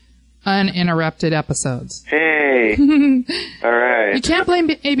March, uninterrupted episodes. Hey! All right. You can't blame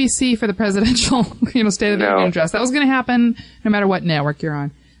ABC for the presidential, State of the Union address. That was going to happen no matter what network you're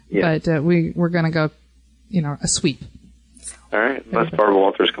on. Yeah. But we're going to go, a sweep. All right, unless Barbara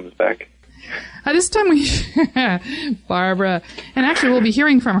Walters comes back. This time Barbara, and actually we'll be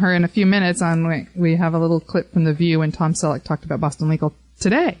hearing from her in a few minutes we have a little clip from The View when Tom Selleck talked about Boston Legal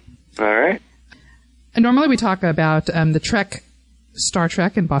today. All right. And normally we talk about the Trek, Star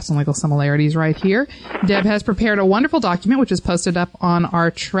Trek, and Boston Legal similarities right here. Deb has prepared a wonderful document which is posted up on our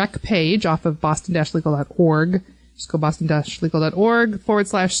Trek page off of boston-legal.org. Just go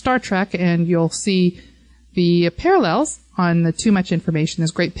boston-legal.org/Star Trek and you'll see the parallels on the Too Much Information.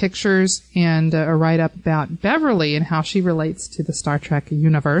 There's great pictures and a write-up about Beverly and how she relates to the Star Trek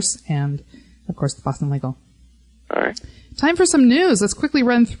universe and, of course, the Boston Legal. All right. Time for some news. Let's quickly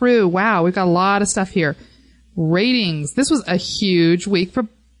run through. Wow, we've got a lot of stuff here. Ratings. This was a huge week for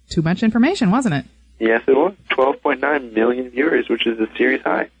Too Much Information, wasn't it? Yes, it was. 12.9 million viewers, which is a series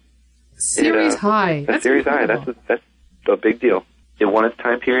high. Series high. That's series incredible. High. That's a big deal. It won its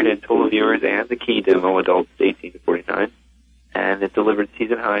time period in total viewers and the key demo, adults 18 to 49. And it delivered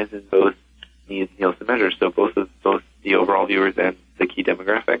season highs in both Nielsen measures, so both the overall viewers and the key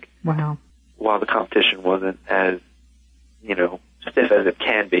demographic. Wow. While the competition wasn't as, stiff as it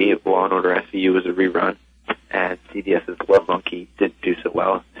can be, Law & Order SVU was a rerun, and CBS's Love Monkey didn't do so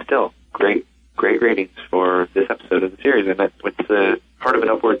well. Still, great ratings for this episode of the series, and it's part of an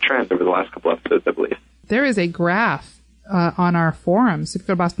upward trend over the last couple episodes, I believe. There is a graph on our forums. If you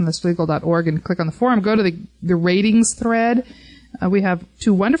go to boston-legal.org and click on the forum, go to the ratings thread. We have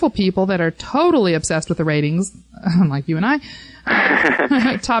two wonderful people that are totally obsessed with the ratings, unlike you and I.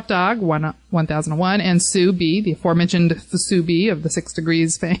 Top Dog, 1001, and Sue B, the aforementioned Sue B of the 6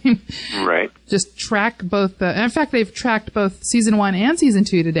 Degrees fame. Right. Just track both. In fact, they've tracked both Season 1 and Season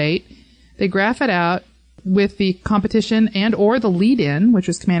 2 to date. They graph it out with the competition and or the lead-in, which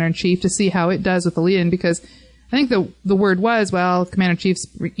was Commander-in-Chief, to see how it does with the lead-in, because I think the word was, Commander-in-Chief's,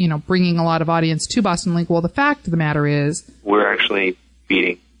 bringing a lot of audience to Boston Legal. Well, the fact of the matter is, we're actually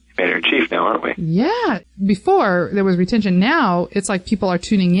beating Commander-in-Chief now, aren't we? Yeah. Before, there was retention. Now, it's like people are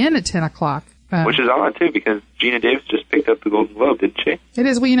tuning in at 10 o'clock. Which is odd, too, because Gina Davis just picked up the Golden Globe, didn't she? It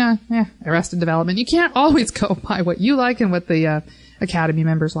is, Arrested Development. You can't always go by what you like and what the Academy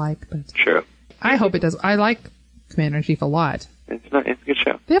members like. But True. I hope it does. I like Commander-in-Chief a lot. It's a good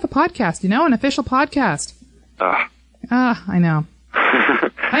show. They have a podcast, an official podcast. I know.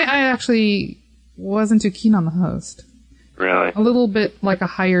 I actually wasn't too keen on the host. Really? A little bit like a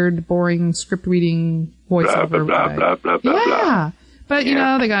hired, boring, script-reading voiceover. Blah, blah, blah, yeah. But, they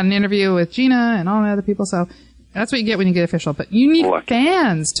got an interview with Gina and all the other people, so that's what you get when you get official. But you need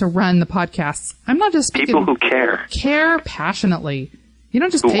fans to run the podcasts. I'm not just speaking... People who care. Care passionately. You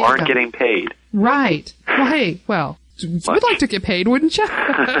don't just who pay aren't them. Getting paid. Right. Well, hey, you'd like to get paid, wouldn't you?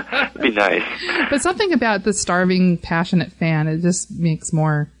 That'd be nice. But something about the starving, passionate fan, it just makes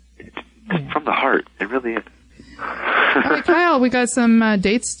more... from the heart. It really is. All right, Kyle, we got some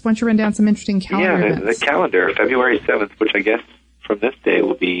dates. Why don't you run down some interesting calendar events? The calendar, February 7th, which I guess from this day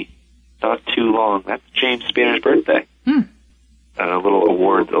will be not too long. That's James Spader's birthday. A little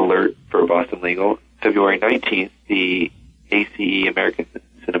awards alert for Boston Legal. February 19th, the ACE, American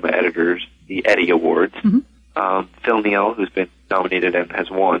Cinema Editors, the Eddie Awards. Phil Neal, who's been nominated and has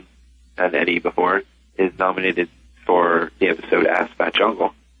won an Eddie before, is nominated for the episode Ask Fat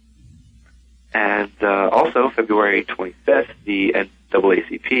Jungle. And also, February 25th, the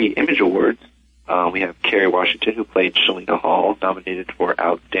NAACP Image Awards. We have Kerry Washington, who played Shalina Hall, nominated for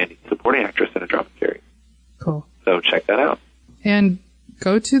Outstanding Supporting Actress in a Drama Series. Cool. So check that out. And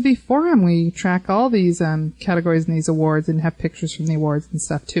go to the forum. We track all these categories in these awards and have pictures from the awards and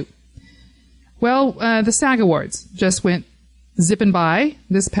stuff, too. Well, the SAG Awards just went zipping by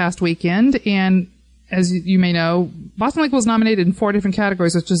this past weekend, and as you may know, Boston Legal was nominated in 4 different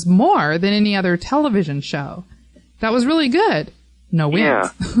categories, which is more than any other television show. That was really good. No wins.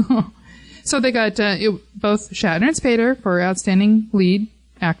 Yeah. So they got both Shatner and Spader for Outstanding Lead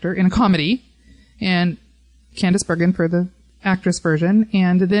Actor in a Comedy, and Candice Bergen for the actress version,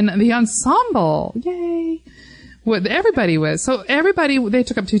 and then the ensemble. Yay! What everybody was. So everybody, they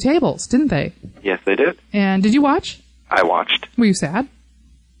took up 2 tables, didn't they? Yes, they did. And did you watch? I watched. Were you sad?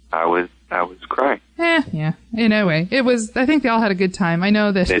 I was crying. Yeah. Anyway, it was, I think they all had a good time. I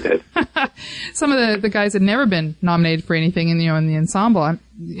know that they did. Some of the guys had never been nominated for anything in the ensemble. I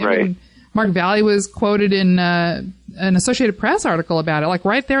mean, Mark Valley was quoted in an Associated Press article about it. Like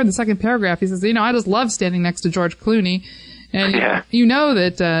right there in the second paragraph, he says, I just love standing next to George Clooney. And you know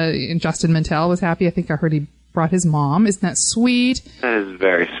that Justin Mantel was happy. I think I heard he brought his mom. Isn't that sweet? That is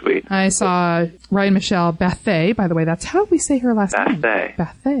very sweet. I saw Ryan Michelle Bethay. By the way, that's how we say her last name.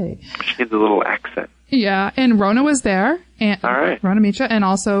 Bethay. She needs a little accent. Yeah, and Rona was there. And all right. Rona Micha, and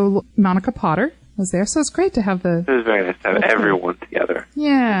also Monica Potter was there. So it's great to have It was very nice to have everyone together.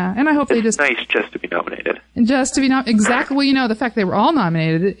 Yeah, and I hope it's nice just to be nominated. And just to be exactly, well, the fact they were all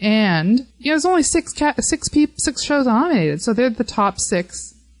nominated, and there's only 6 shows nominated, so they're the top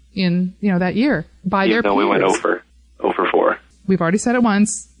 6 in that year by their peers. We went over 4. We've already said it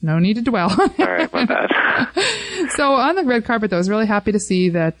once. No need to dwell on it. All right, my bad. So on the red carpet, though, I was really happy to see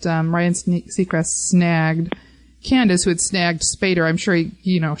that Ryan Seacrest snagged Candice, who had snagged Spader. I'm sure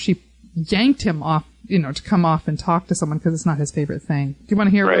she yanked him off, to come off and talk to someone because it's not his favorite thing. Do you want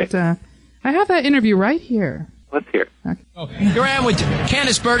to hear what? I have that interview right here. Let's hear it. Okay. Here I am with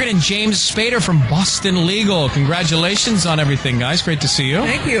Candice Bergen and James Spader from Boston Legal. Congratulations on everything, guys. Great to see you.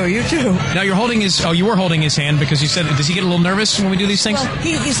 Thank you. You too. Now you were holding his hand because you said, does he get a little nervous when we do these things?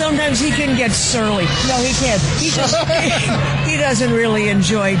 Well, sometimes he can get surly. No, he can't. He doesn't really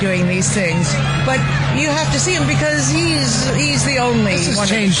enjoy doing these things. But you have to see him because he's the only This has one.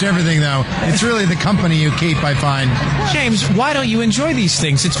 changed everything, though. It's really the company you keep, I find. James, why don't you enjoy these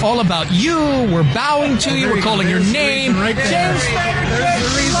things? It's all about you. We're bowing to you. We're calling your name. Right there. James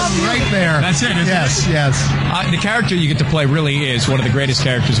Spader, Right there. That's it. Yes. The character you get to play really is one of the greatest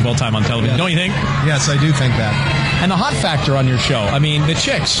characters of all time on television. Don't you think? Yes, I do think that. And the hot factor on your show. I mean, the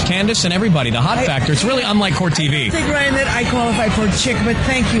chicks, Candice and everybody, the hot factor. It's really unlike Court TV. I think, Ryan, that I qualify for chick, but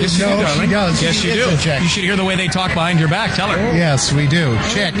thank you. Yes, she does. Yes, you do. You should hear the way they talk behind your back. Tell her. Yes, we do.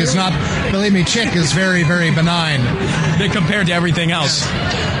 Chick is not, believe me, chick is very, very benign. Compared to everything else.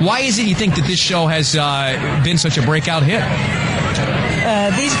 Why is it you think that this show has been such a breakout hit?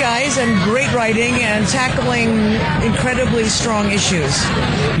 These guys and great writing and tackling incredibly strong issues.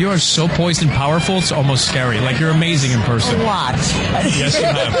 You are so poised and powerful, it's almost scary. Like, you're amazing in person. A lot. Yes, you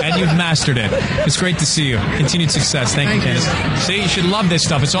have. And you've mastered it. It's great to see you. Continued success. Thank you, Candice. See, you should love this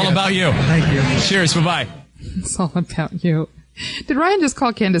stuff. It's all about you. Thank you. Cheers. Bye-bye. It's all about you. Did Ryan just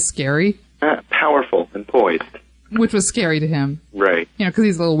call Candice scary? Powerful and poised. Which was scary to him. Right. Because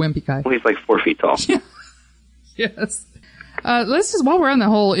he's a little wimpy guy. Well, he's like 4 feet tall. Yes. Let's just, while we're on the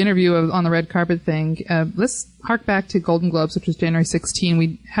whole interview on the red carpet thing, let's hark back to Golden Globes, which was January 16.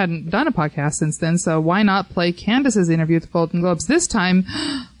 We hadn't done a podcast since then, so why not play Candice's interview at the Golden Globes? This time,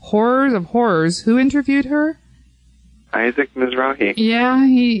 horrors of horrors. Who interviewed her? Isaac Mizrahi. Yeah,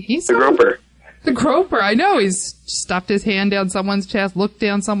 he's the groper. The groper, I know. He's stuffed his hand down someone's chest, looked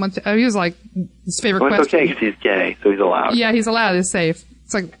down someone's chest. He was like, his favorite question. It's okay because he's gay, so he's allowed. Yeah, he's allowed. It's safe.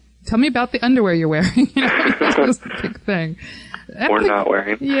 It's like, tell me about the underwear you're wearing. That was the big thing. Or not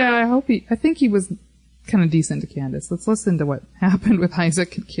wearing. Yeah, I think he was kind of decent to Candice. Let's listen to what happened with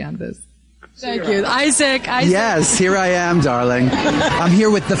Isaac and Candice. Thank you. Isaac. Yes, here I am, darling. I'm here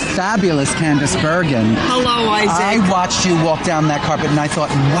with the fabulous Candice Bergen. Hello, Isaac. I watched you walk down that carpet and I thought,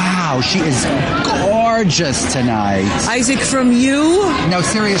 wow, she is gorgeous. gorgeous tonight. Isaac, from you? No,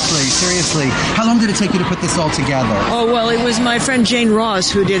 seriously. How long did it take you to put this all together? Oh, well, it was my friend Jane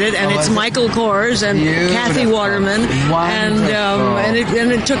Ross who did it, and it's Michael Kors and Kathy Waterman. And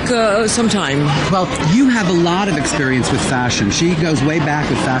it took some time. Well, you have a lot of experience with fashion. She goes way back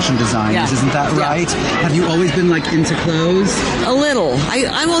with fashion designers, isn't that right? Have you always been into clothes? A little.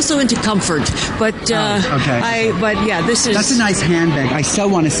 I'm also into comfort, but okay. This is. That's a nice handbag. I so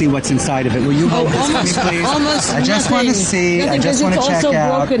want to see what's inside of it. Will you hold this for me, please? Almost. I just want to see. I just want to check also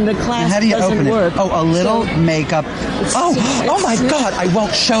out. Broken. The clasp how do you doesn't open work. it? Oh, a little makeup. Oh my God! I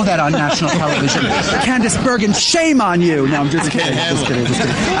won't show that on national television. Candice Bergen, shame on you. No, I'm just kidding. Just kidding.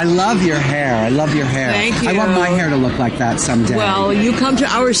 I love your hair. Thank you. I want my hair to look like that someday. Well, you come to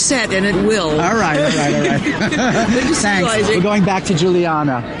our set and it will. All right. Thanks. We're going back to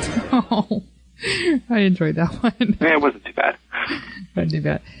Juliana. Oh, I enjoyed that one. Yeah, it wasn't too bad. Wasn't too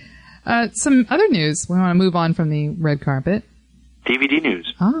bad. Some other news. We want to move on from the red carpet. DVD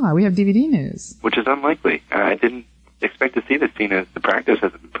news. We have DVD news. Which is unlikely. I didn't expect to see this scene as The Practice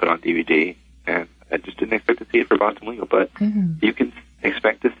hasn't been put on DVD, and I just didn't expect to see it for Boston Legal, but you can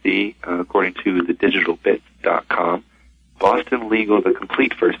expect to see, according to thedigitalbits.com, Boston Legal, the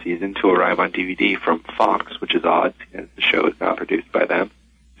complete first season, to arrive on DVD from Fox, which is odd, as the show is not produced by them,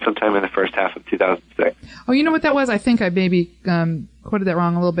 sometime in the first half of 2006. Oh, you know what that was? I think I maybe quoted that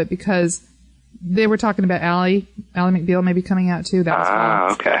wrong a little bit, because they were talking about Ally McBeal maybe coming out too. That was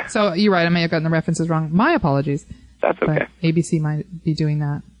Fox. Okay. So you're right, I may have gotten the references wrong. My apologies. That's okay. But ABC might be doing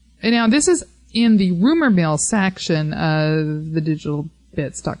that. And now, this is in the rumor mill section of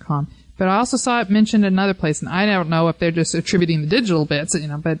thedigitalbits.com. But I also saw it mentioned in another place, and I don't know if they're just attributing the digital bits,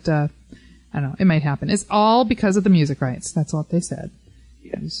 but I don't know. It might happen. It's all because of the music rights. That's what they said.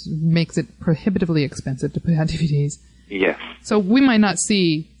 Yes. It makes it prohibitively expensive to put out DVDs. Yes. So we might not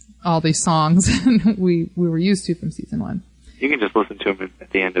see all these songs we were used to from season 1. You can just listen to them at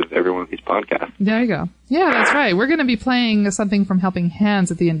the end of every one of these podcasts. There you go. Yeah, that's right. We're going to be playing something from Helping Hands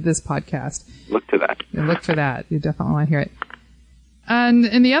at the end of this podcast. Look to that. Look for that. You definitely want to hear it.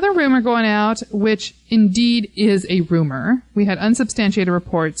 And the other rumor going out, which indeed is a rumor, we had unsubstantiated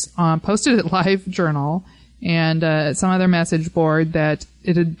reports posted at LiveJournal and some other message board that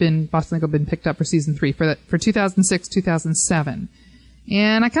it had been, Boston Legal had been picked up for season 3 for 2006-2007.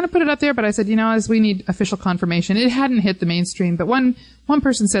 And I kind of put it up there, but I said, as we need official confirmation. It hadn't hit the mainstream, but one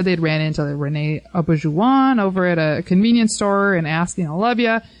person said they'd ran into Rene Auberjonois over at a convenience store and asked, love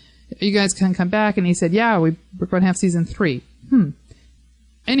you guys can come back? And he said, yeah, we're going to have season 3.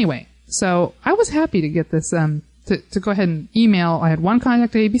 Anyway, so I was happy to get this, to go ahead and email. I had one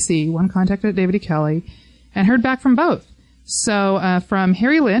contact at ABC, one contact at David E. Kelley, and heard back from both. So, from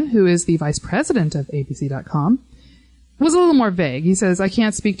Harry Lynn, who is the vice president of ABC.com, was a little more vague. He says, I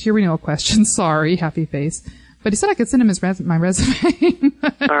can't speak to your renewal question. Sorry, happy face. But he said I could send him my resume.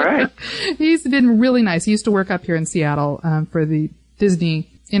 All right. He's been really nice. He used to work up here in Seattle for the Disney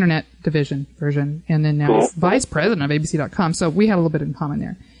Internet Division version, and then now he's vice president of ABC.com. So we had a little bit in common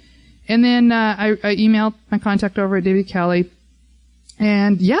there. And then I emailed my contact over at David Kelley.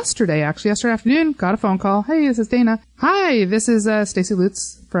 And yesterday afternoon, got a phone call. Hey, this is Dana. Hi, this is Stacey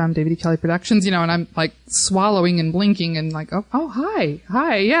Lutz from David E. Kelley Productions. And I'm like swallowing and blinking and like, oh, hi,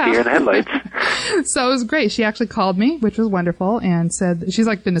 yeah. Deer in the headlights. So it was great. She actually called me, which was wonderful, and said she's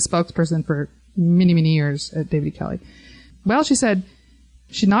like been a spokesperson for many, many years at David E. Kelley. Well, she said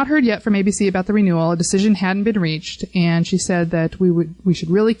she'd not heard yet from ABC about the renewal. A decision hadn't been reached, and she said that we should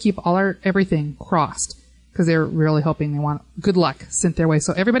really keep everything crossed, because they're really hoping they want good luck sent their way.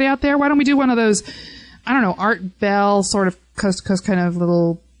 So everybody out there, why don't we do one of those, I don't know, Art Bell sort of coast kind of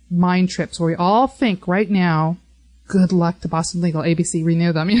little mind trips where we all think right now, good luck to Boston Legal, ABC,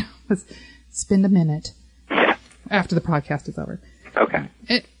 renew them. Let's spend a minute after the podcast is over. Okay.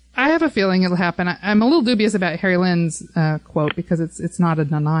 I have a feeling it'll happen. I'm a little dubious about Harry Lynn's quote, because it's not a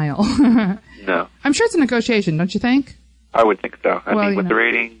denial. No. I'm sure it's a negotiation, don't you think? I would think so. I mean, with the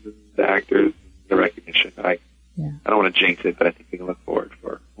ratings, the actors, the recognition, I don't want to jinx it, but I think we can look forward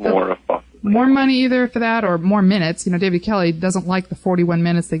for more of Boston Legal. More money either for that or more minutes. David Kelley doesn't like the 41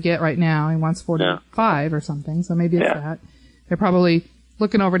 minutes they get right now. He wants 45 or something, so maybe it's that. They're probably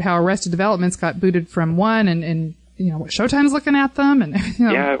looking over at how Arrested Development's got booted from 1 and what Showtime's looking at them. And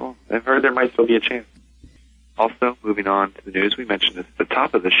Yeah, well, I've heard there might still be a chance. Also, moving on to the news, we mentioned this at the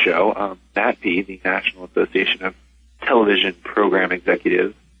top of the show, NATP, the National Association of Television Program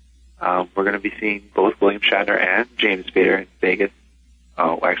Executives, we're going to be seeing both William Shatner and James Spader in Vegas.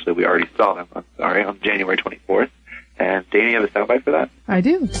 Oh, actually, we already saw them, on January 24th. And Dana, you have a soundbite for that? I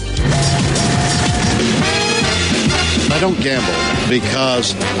do. I don't gamble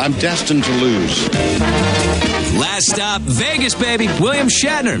because I'm destined to lose. Last stop, Vegas, baby. William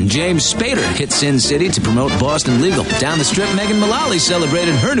Shatner and James Spader hit Sin City to promote Boston Legal. Down the strip, Megan Mullally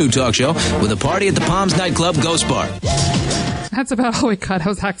celebrated her new talk show with a party at the Palms nightclub Ghost Bar. That's about all we got. That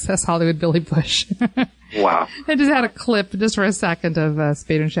was Access Hollywood Billy Bush. Wow. I just had a clip just for a second of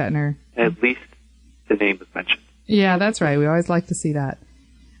Spader and Shatner. At least the name was mentioned. Yeah, that's right. We always like to see that.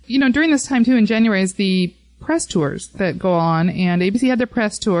 You know, during this time, too, in January, is the press tours that go on, and ABC had their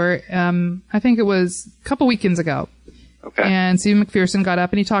press tour, I think it was a couple weekends ago. Okay. And Steve McPherson got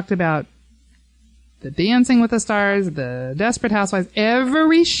up and he talked about the Dancing with the Stars, the Desperate Housewives,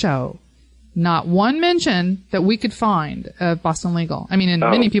 every show. Not one mention that we could find of Boston Legal. I mean, and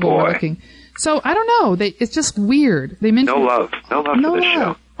many people were looking. So, I don't know. It's just weird. They mentioned No love for this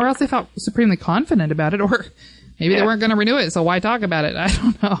show. Or else they felt supremely confident about it, or maybe they weren't going to renew it, so why talk about it? I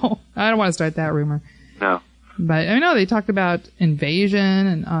don't know. I don't want to start that rumor. No. But I know they talked about Invasion,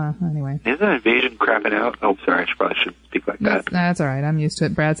 and anyway. Isn't Invasion crapping out? Oh, sorry, I probably shouldn't speak like that. That's all right. I'm used to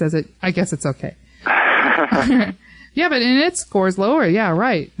it. Brad says it. I guess it's okay. Yeah, but and it scores lower,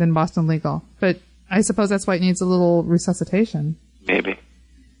 than Boston Legal. But I suppose that's why it needs a little resuscitation. Maybe.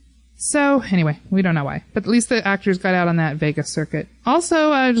 So, anyway, we don't know why. But at least the actors got out on that Vegas circuit.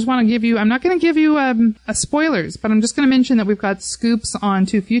 Also, I just want to give you, I'm not going to give you spoilers, but I'm just going to mention that we've got scoops on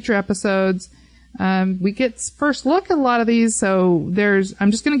 2 future episodes. We get first look at a lot of these, so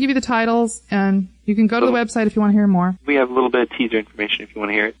I'm just going to give you the titles, and you can go to the website if you want to hear more. We have a little bit of teaser information if you want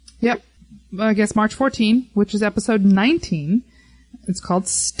to hear it. Yep. I guess March 14, which is episode 19. It's called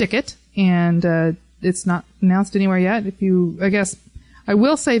Stick It, and it's not announced anywhere yet. I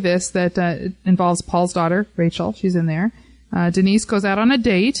will say this, that it involves Paul's daughter, Rachel. She's in there. Denise goes out on a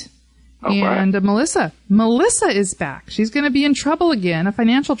date. And Melissa. Melissa is back. She's going to be in trouble again, a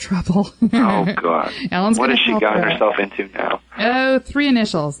financial trouble. Oh, God. Ellen's what has she gotten her herself into now? Oh, 3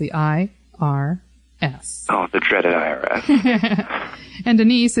 initials, the IRS. Oh, the dreaded IRS. And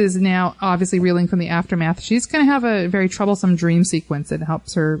Denise is now obviously reeling from the aftermath. She's going to have a very troublesome dream sequence that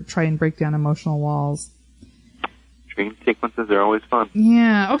helps her try and break down emotional walls. Dream sequences are always fun.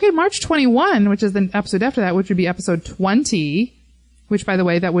 Yeah. Okay, March 21, which is the episode after that, which would be episode 20, which, by the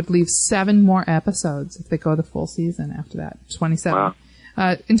way, that would leave 7 more episodes if they go the full season after that. 27.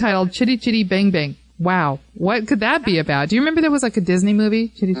 Wow. Entitled Chitty Chitty Bang Bang. Wow. What could that be about? Do you remember there was like a Disney movie?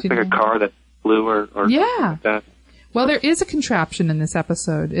 Chitty Chitty It's like a car that flew or something like that. Well, there is a contraption in this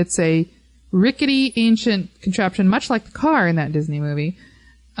episode. It's a rickety, ancient contraption, much like the car in that Disney movie.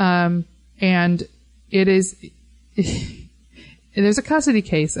 And it is... there's a custody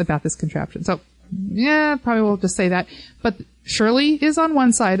case about this contraption. So, yeah, probably we'll just say that. But Shirley is on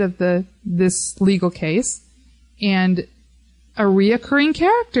one side of this legal case, and a reoccurring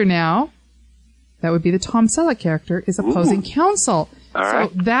character now, that would be the Tom Selleck character, is opposing counsel. All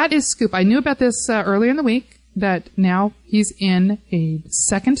right. So that is scoop. I knew about this earlier in the week, that now he's in a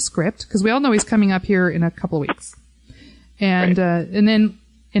second script, because we all know he's coming up here in a couple of weeks. And then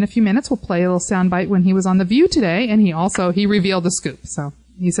in a few minutes, we'll play a little soundbite when he was on The View today, and he revealed the scoop. So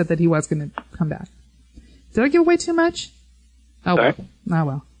he said that he was going to come back. Did I give away too much? Oh, well. Oh,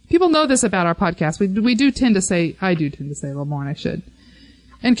 well. People know this about our podcast. I do tend to say a little more than I should.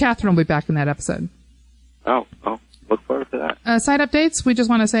 And Catherine will be back in that episode. Oh, look forward to that. Side updates, we just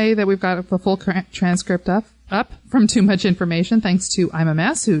want to say that we've got the full transcript up from Too Much Information, thanks to I'm a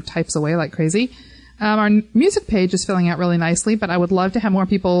Mess, who types away like crazy. Our music page is filling out really nicely, but I would love to have more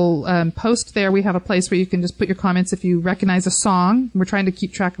people post there. We have a place where you can just put your comments if you recognize a song. We're trying to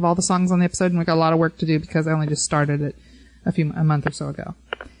keep track of all the songs on the episode, and we've got a lot of work to do because I only just started it a month or so ago.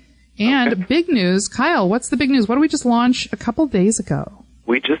 And big news, Kyle, what's the big news? What did we just launch a couple days ago?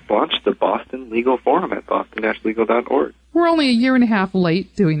 We just launched the Boston Legal Forum at boston-legal.org. We're only a year and a half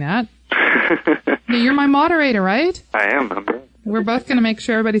late doing that. You're my moderator, right? I am. I'm good. We're both going to make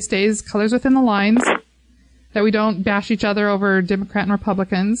sure everybody stays colors within the lines, that we don't bash each other over Democrat and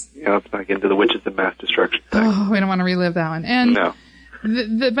Republicans. Yeah, let's not get into the witches and mass destruction thing. Oh, we don't want to relive that one. And no.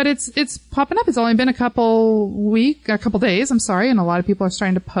 But it's popping up. It's only been a couple days, and a lot of people are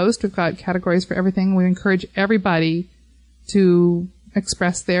starting to post. We've got categories for everything. We encourage everybody to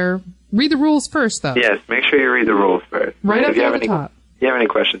express read the rules first, though. Yes, make sure you read the rules first. Right up at the top. If you have any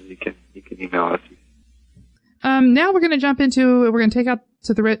questions, you can email us. Now we're going to take out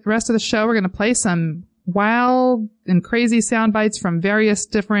to the rest of the show. We're going to play some wild and crazy sound bites from various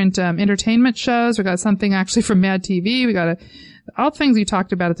different entertainment shows. We got something actually from Mad TV. We got all things you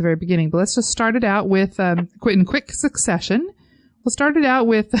talked about at the very beginning. But let's just start it out with in quick succession. We'll start it out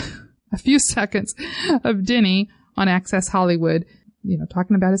with a few seconds of Denny on Access Hollywood,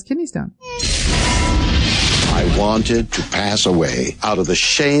 talking about his kidney stone. I wanted to pass away out of the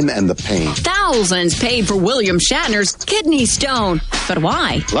shame and the pain. Thousands paid for William Shatner's kidney stone. But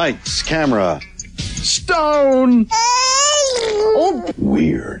why? Lights, camera, stone. Oh,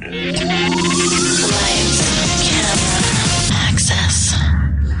 weird. Access.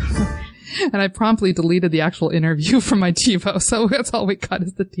 And I promptly deleted the actual interview from my TiVo, so that's all we got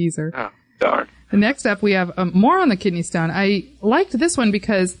is the teaser. Oh, darn. Next up, we have more on the kidney stone. I liked this one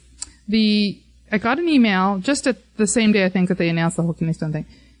because I got an email just at the same day, I think, that they announced the whole kidney stone thing.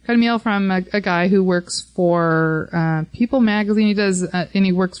 Got an email from a guy who works for People Magazine. He does, and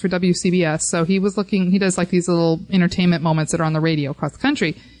he works for WCBS. So he does like these little entertainment moments that are on the radio across the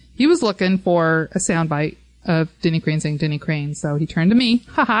country. He was looking for a soundbite of Denny Crane saying Denny Crane. So he turned to me,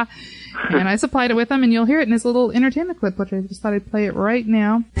 haha, and I supplied it with him, and you'll hear it in his little entertainment clip, which I just thought I'd play it right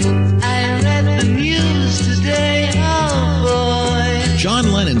now. I read the news today, oh boy.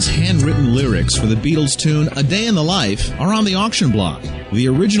 John Lennon's handwritten lyrics for the Beatles tune A Day in the Life are on the auction block. The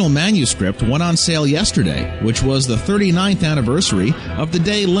original manuscript went on sale yesterday, which was the 39th anniversary of the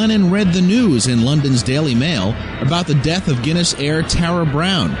day Lennon read the news in London's Daily Mail about the death of Guinness heir Tara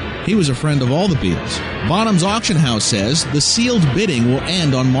Brown. He was a friend of all the Beatles. Bottom's Auction House says the sealed bidding will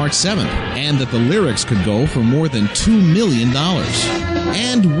end on March 7th, and that the lyrics could go for more than $2 million.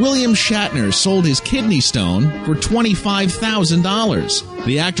 And William Shatner sold his kidney stone for $25,000.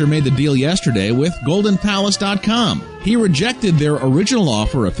 The actor made the deal yesterday with GoldenPalace.com. He rejected their original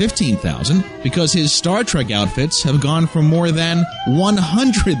offer of $15,000 because his Star Trek outfits have gone for more than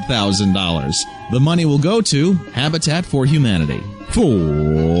 $100,000. The money will go to Habitat for Humanity.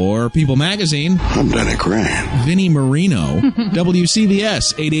 For People Magazine, I'm Denny Crane. Vinnie Marino,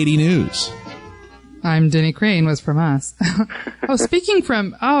 WCBS 880 News. I'm Denny Crane was from us. I got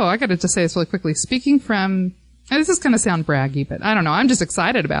to just say this really quickly. Speaking from, this is going to sound braggy, but I don't know. I'm just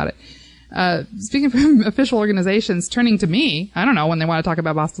excited about it. Speaking from official organizations turning to me, I don't know, when they want to talk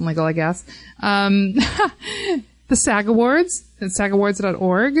about Boston Legal, I guess. The SAG Awards at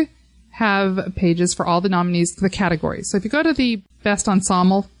SAGawards.org have pages for all the nominees, the categories. So if you go to the Best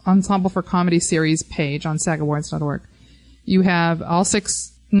Ensemble for Comedy Series page on SAGawards.org, you have all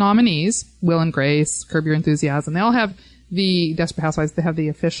 6 nominees, Will and Grace, Curb Your Enthusiasm. They all have the Desperate Housewives. They have the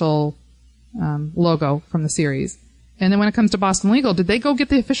official logo from the series. And then when it comes to Boston Legal, did they go get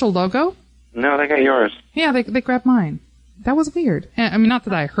the official logo? No, they got yours. Yeah, they grabbed mine. That was weird. I mean, not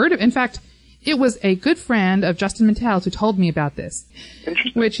that I heard it. In fact, it was a good friend of Justin Mintel's who told me about this.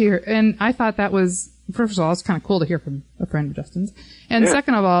 Interesting. And I thought that was, first of all, it's kind of cool to hear from a friend of Justin's. And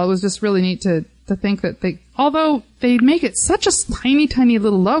second of all, it was just really neat to think that although they make it such a tiny, tiny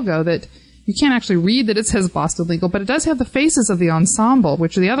little logo that you can't actually read that it says Boston Legal, but it does have the faces of the ensemble,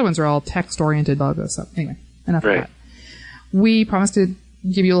 which the other ones are all text-oriented logos. So anyway, enough of that. We promised to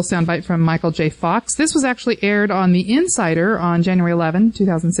give you a little soundbite from Michael J. Fox. This was actually aired on The Insider on January 11,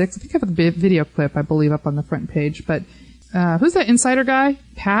 2006. I think I have a video clip, I believe, up on the front page. But who's that Insider guy?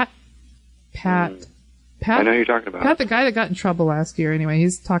 Pat? I know who you're talking about. Pat, the guy that got in trouble last year. Anyway,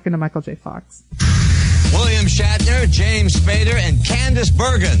 he's talking to Michael J. Fox. William Shatner, James Spader, and Candice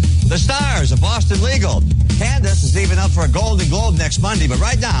Bergen, the stars of Boston Legal. Candice is even up for a Golden Globe next Monday, but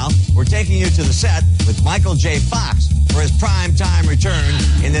right now, we're taking you to the set with Michael J. Fox for his prime-time return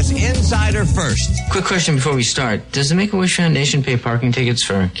in this Insider First. Quick question before we start. Does the Make-A-Wish Foundation pay parking tickets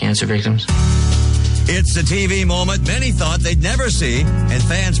for cancer victims? It's the TV moment many thought they'd never see, and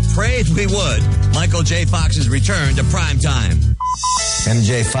fans prayed we would. Michael J. Fox's return to prime time.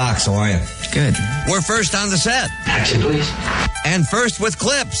 MJ Fox, how are you? Good. We're first on the set. Action, please. And first with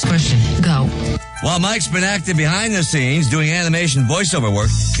clips. Question. Go. While Mike's been active behind the scenes doing animation voiceover work,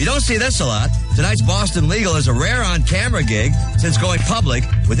 you don't see this a lot. Tonight's Boston Legal is a rare on-camera gig since going public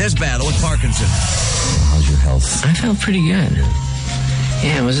with his battle with Parkinson's. How's your health? I felt pretty good.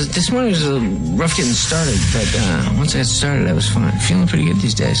 Yeah, this morning was rough getting started, but once I got started, I was fine. Feeling pretty good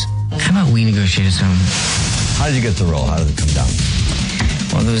these days. How about we negotiate a settlement? How did you get the role? How did it come down?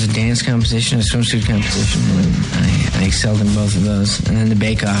 Well, there was a dance competition, a swimsuit competition, and I excelled in both of those. And then the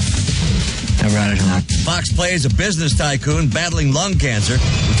bake-off, I brought it home. Fox plays a business tycoon battling lung cancer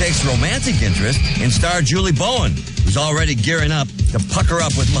who takes romantic interest in star Julie Bowen, who's already gearing up to pucker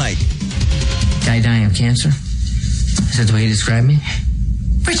up with Mike. Guy dying of cancer? Is that the way you describe me?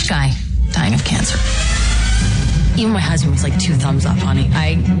 Rich guy dying of cancer. Even my husband was like 2 thumbs up, honey.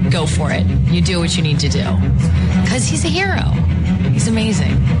 I go for it. You do what you need to do. Because he's a hero. He's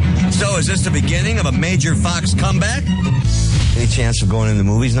amazing. So is this the beginning of a major Fox comeback? Any chance of going into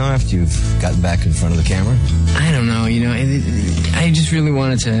movies now after you've gotten back in front of the camera? I don't know. I just really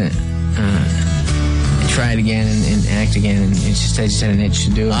wanted to try it again and act again, and I just had an itch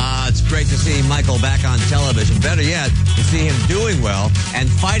to do it. It's great to see Michael back on television. Better yet, to see him doing well and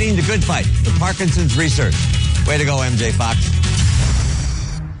fighting the good fight, the Parkinson's research. Way to go, MJ Fox.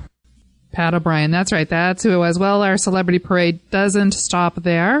 Pat O'Brien, that's right. That's who it was. Well, our celebrity parade doesn't stop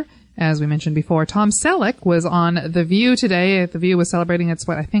there. As we mentioned before, Tom Selleck was on The View today. The View was celebrating its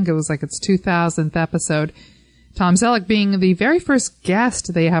 2000th episode. Tom Selleck being the very first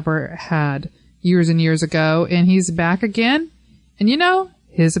guest they ever had years and years ago, and he's back again. And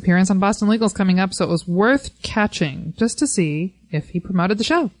his appearance on Boston Legal is coming up, so it was worth catching just to see if he promoted the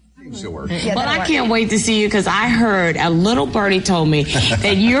show. Well, I can't wait to see you because I heard a little birdie told me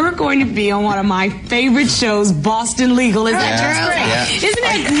that you're going to be on one of my favorite shows, Boston Legal. Is that true? Yeah. Isn't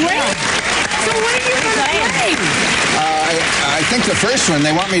that great? So what are you going to play? I think the first one,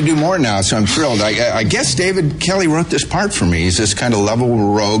 they want me to do more now, so I'm thrilled. I guess David Kelly wrote this part for me. He's this kind of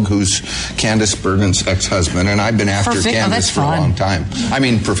level rogue who's Candice Bergen's ex-husband, and I've been after Candice for a long time. I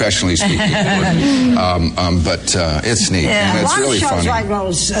mean, professionally speaking. But it's neat, and it's really funny. A lot of shows write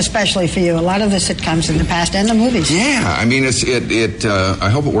roles, especially for you. A lot of the sitcoms in the past and the movies. Yeah, I mean, I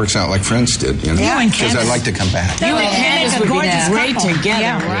hope it works out like Friends did, because I'd like to come back. You and Candice would be great together.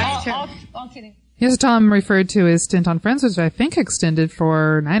 Yeah, right? All kidding. Yes, Tom referred to his stint on Friends, which I think extended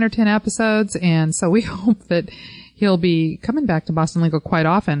for 9 or 10 episodes, and so we hope that he'll be coming back to Boston Legal quite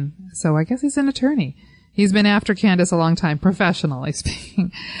often. So I guess he's an attorney. He's been after Candice a long time, professionally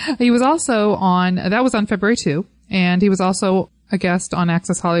speaking. He was also that was on February 2, and he was also a guest on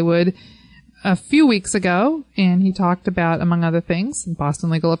Access Hollywood a few weeks ago, and he talked about, among other things, Boston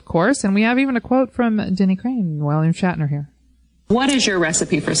Legal, of course, and we have even a quote from Denny Crane, William Shatner here. What is your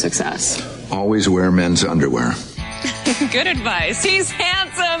recipe for success? Always wear men's underwear. Good advice. He's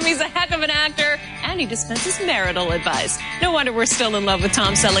handsome, he's a heck of an actor, and he dispenses marital advice. No wonder we're still in love with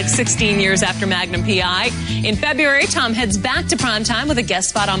Tom Selleck 16 years after Magnum P.I. In February, Tom heads back to primetime with a guest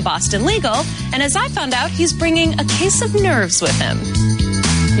spot on Boston Legal, and as I found out, he's bringing a case of nerves with him.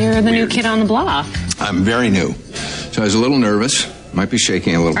 You're the new kid on the block. I'm very new, so I was a little nervous. Might be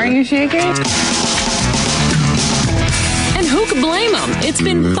shaking a little bit. Are you shaking? Who could blame him? It's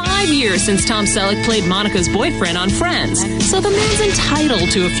been 5 years since Tom Selleck played Monica's boyfriend on Friends, so the man's entitled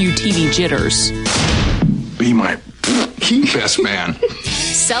to a few TV jitters. Be my best man.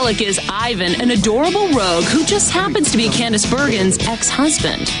 Selleck is Ivan, an adorable rogue who just happens to be Candice Bergen's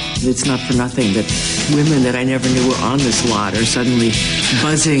ex-husband. It's not for nothing that women that I never knew were on this lot are suddenly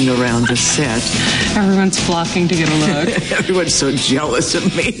buzzing around the set. Everyone's flocking to get a look. Everyone's so jealous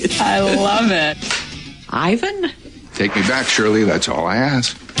of me. I love it. Ivan? Take me back, Shirley. That's all I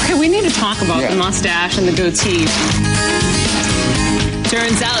ask. Okay, we need to talk about the mustache and the goatee.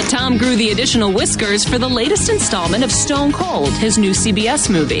 Turns out Tom grew the additional whiskers for the latest installment of Stone Cold, his new CBS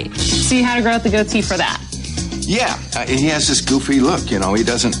movie. So you had to grow out the goatee for that? Yeah, he has this goofy look, He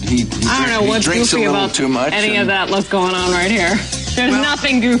doesn't, I don't know what's drinks goofy a little about too much. Any of that look going on right here. There's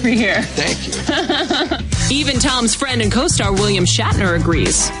nothing goofy here. Thank you. Even Tom's friend and co-star William Shatner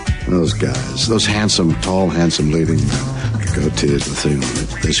agrees. Those guys, those tall, handsome leading men. The goatee is the thing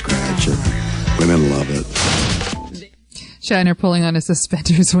that they scratch it. Women love it. Shatner pulling on his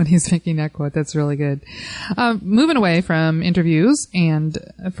suspenders when he's making that quote. That's really good. Moving away from interviews and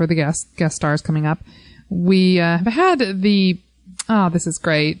for the guest stars coming up, we have had this is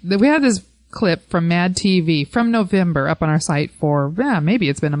great. We had this clip from Mad TV from November up on our site for, maybe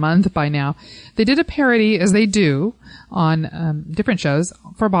it's been a month by now. They did a parody, as they do, on different shows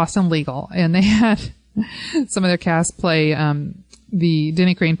for Boston Legal, and they had some of their cast play the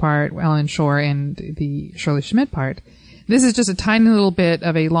Denny Crane part, Ellen Shore, and the Shirley Schmidt part. This is just a tiny little bit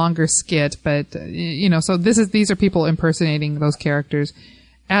of a longer skit, but so these are people impersonating those characters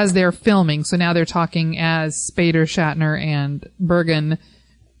as they're filming. So now they're talking as Spader, Shatner, and Bergen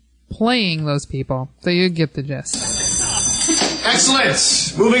playing those people. So you get the gist.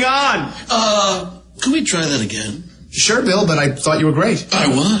 Excellent. Moving on. Can we try that again? Sure, Bill, but I thought you were great. I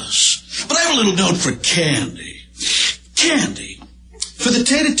was. But I have a little note for Candy. Candy, for the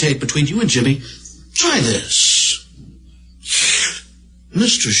tete-a-tete between you and Jimmy, try this.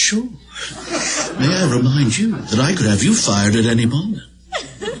 Mr. Shore, may I remind you that I could have you fired at any moment.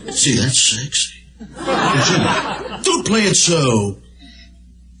 See, that's sexy. Now, Jimmy, don't play it so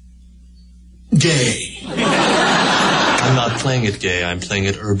gay. I'm not playing it gay. I'm playing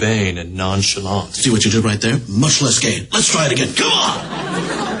it urbane and nonchalant. See what you did right there? Much less gay. Let's try it again. Come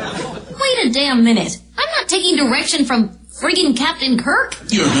on! Wait a damn minute. I'm not taking direction from friggin' Captain Kirk.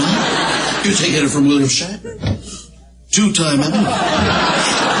 You're not? You're taking it from William Shatner. 2-time Emmy.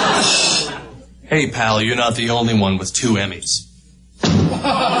 Hey, pal, you're not the only one with 2 Emmys.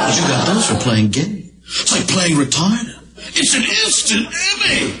 But you got those for playing gay. It's like playing retarded. It's an instant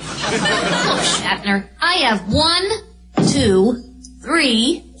Emmy. Shatner, I have 1, 2,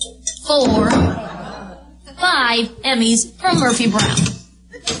 3, 4, 5 Emmys from Murphy Brown.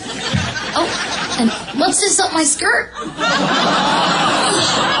 Oh, and what's this up my skirt?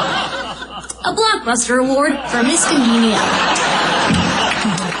 A Blockbuster Award for Miss Congeniality.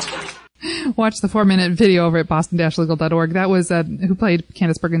 Watch the 4-minute video over at boston-legal.org. That was who played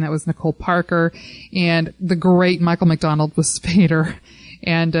Candice Bergen. That was Nicole Parker, and the great Michael McDonald was Spader,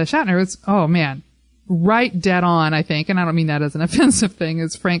 and Shatner was, oh man, right dead on, I think, and I don't mean that as an offensive thing.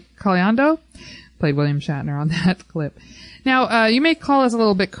 Is Frank Caliendo played William Shatner on that clip. Now, you may call us a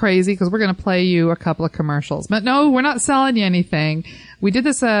little bit crazy because we're going to play you a couple of commercials, but no, we're not selling you anything. We did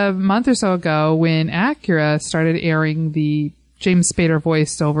this a month or so ago when Acura started airing the James Spader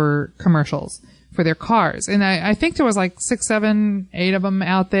voiced over commercials for their cars. And I think there was like 6, 7, 8 of them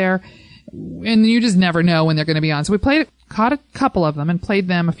out there. And you just never know when they're going to be on. So we caught a couple of them and played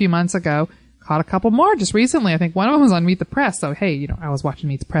them a few months ago. Caught a couple more just recently. I think one of them was on Meet the Press. So, hey, I was watching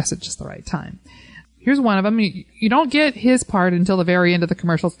Meet the Press at just the right time. Here's one of them. You don't get his part until the very end of the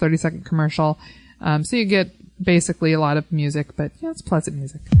commercial. It's a 30-second commercial. So you get basically a lot of music, but it's pleasant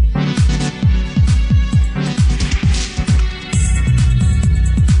music.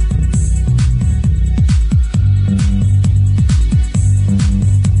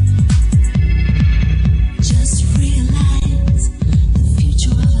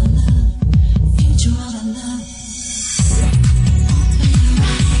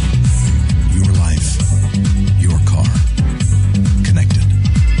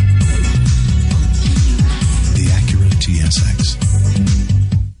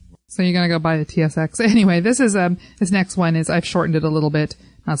 So you're going to go buy the TSX. Anyway, this next one is, I've shortened it a little bit,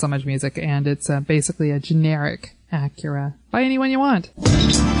 not so much music, and it's basically a generic Acura. Buy any one you want.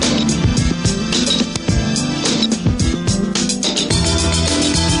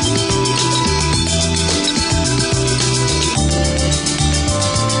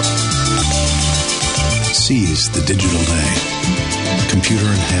 Seize the digital day. Computer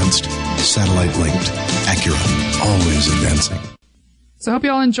enhanced, satellite linked, Acura, always advancing. So I hope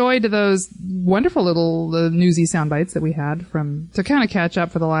you all enjoyed those wonderful little newsy sound bites that we had to kind of catch up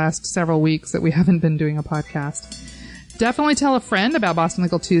for the last several weeks that we haven't been doing a podcast. Definitely tell a friend about Boston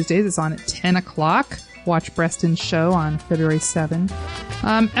Legal Tuesdays. It's on at 10 o'clock. Watch Breston's show on February 7.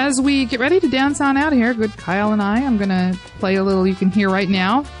 As we get ready to dance on out of here, good Kyle and I'm going to play a little you can hear right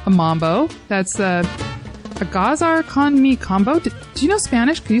now, a mambo. That's a Gazar con mi combo. Do you know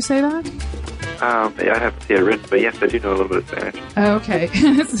Spanish? Could you say that? I'd have to see it written, but yes, I do know a little bit of Spanish. Okay.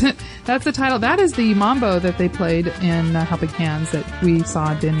 That's the title. That is the mambo that they played in Helping Hands that we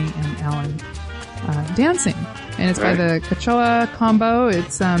saw Denny and Alan dancing. And it's by the Cachoa Combo.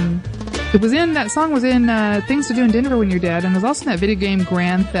 That song was in Things to Do in Denver When You're Dead, and it was also in that video game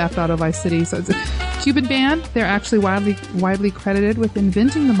Grand Theft Auto Vice City. So it's a Cuban band. They're actually widely credited with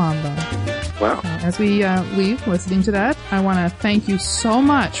inventing the mambo. Wow. As we leave listening to that, I want to thank you so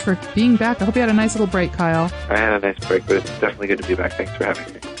much for being back. I hope you had a nice little break, Kyle. I had a nice break, but it's definitely good to be back. Thanks for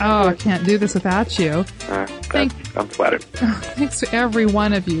having me. Oh, I can't do this without you. I'm flattered. Thanks to every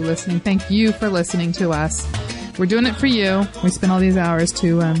one of you listening. Thank you for listening to us. We're doing it for you. We spend all these hours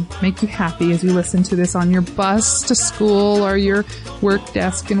to make you happy as you listen to this on your bus to school or your work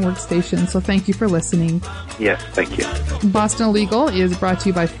desk and workstation. So thank you for listening. Yes, thank you. Boston Legal is brought to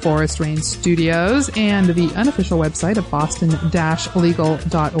you by Forest Rain Studios and the unofficial website of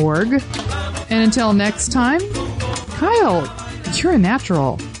boston-legal.org. And until next time, Kyle, you're a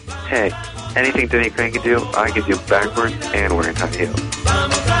natural. Hey, anything Denny Crane can do, I can do backwards and wearing high heels.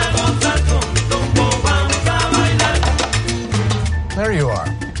 There you are.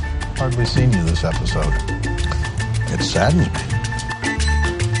 Hardly seen you this episode. It saddens me.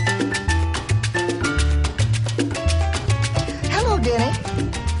 Hello, Denny.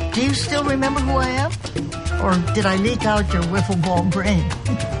 Do you still remember who I am? Or did I leak out your wiffle ball brain?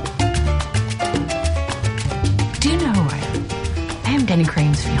 Do you know who I am? I am Denny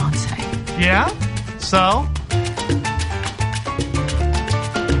Crane's fiance. Yeah? So?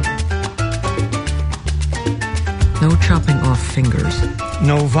 No chopping off fingers.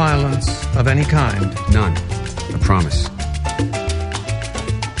 No violence of any kind. None. I promise.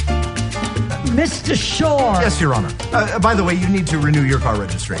 Mr. Shore. Yes, Your Honor. By the way, you need to renew your car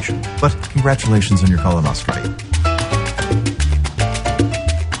registration. But congratulations on your colonoscopy.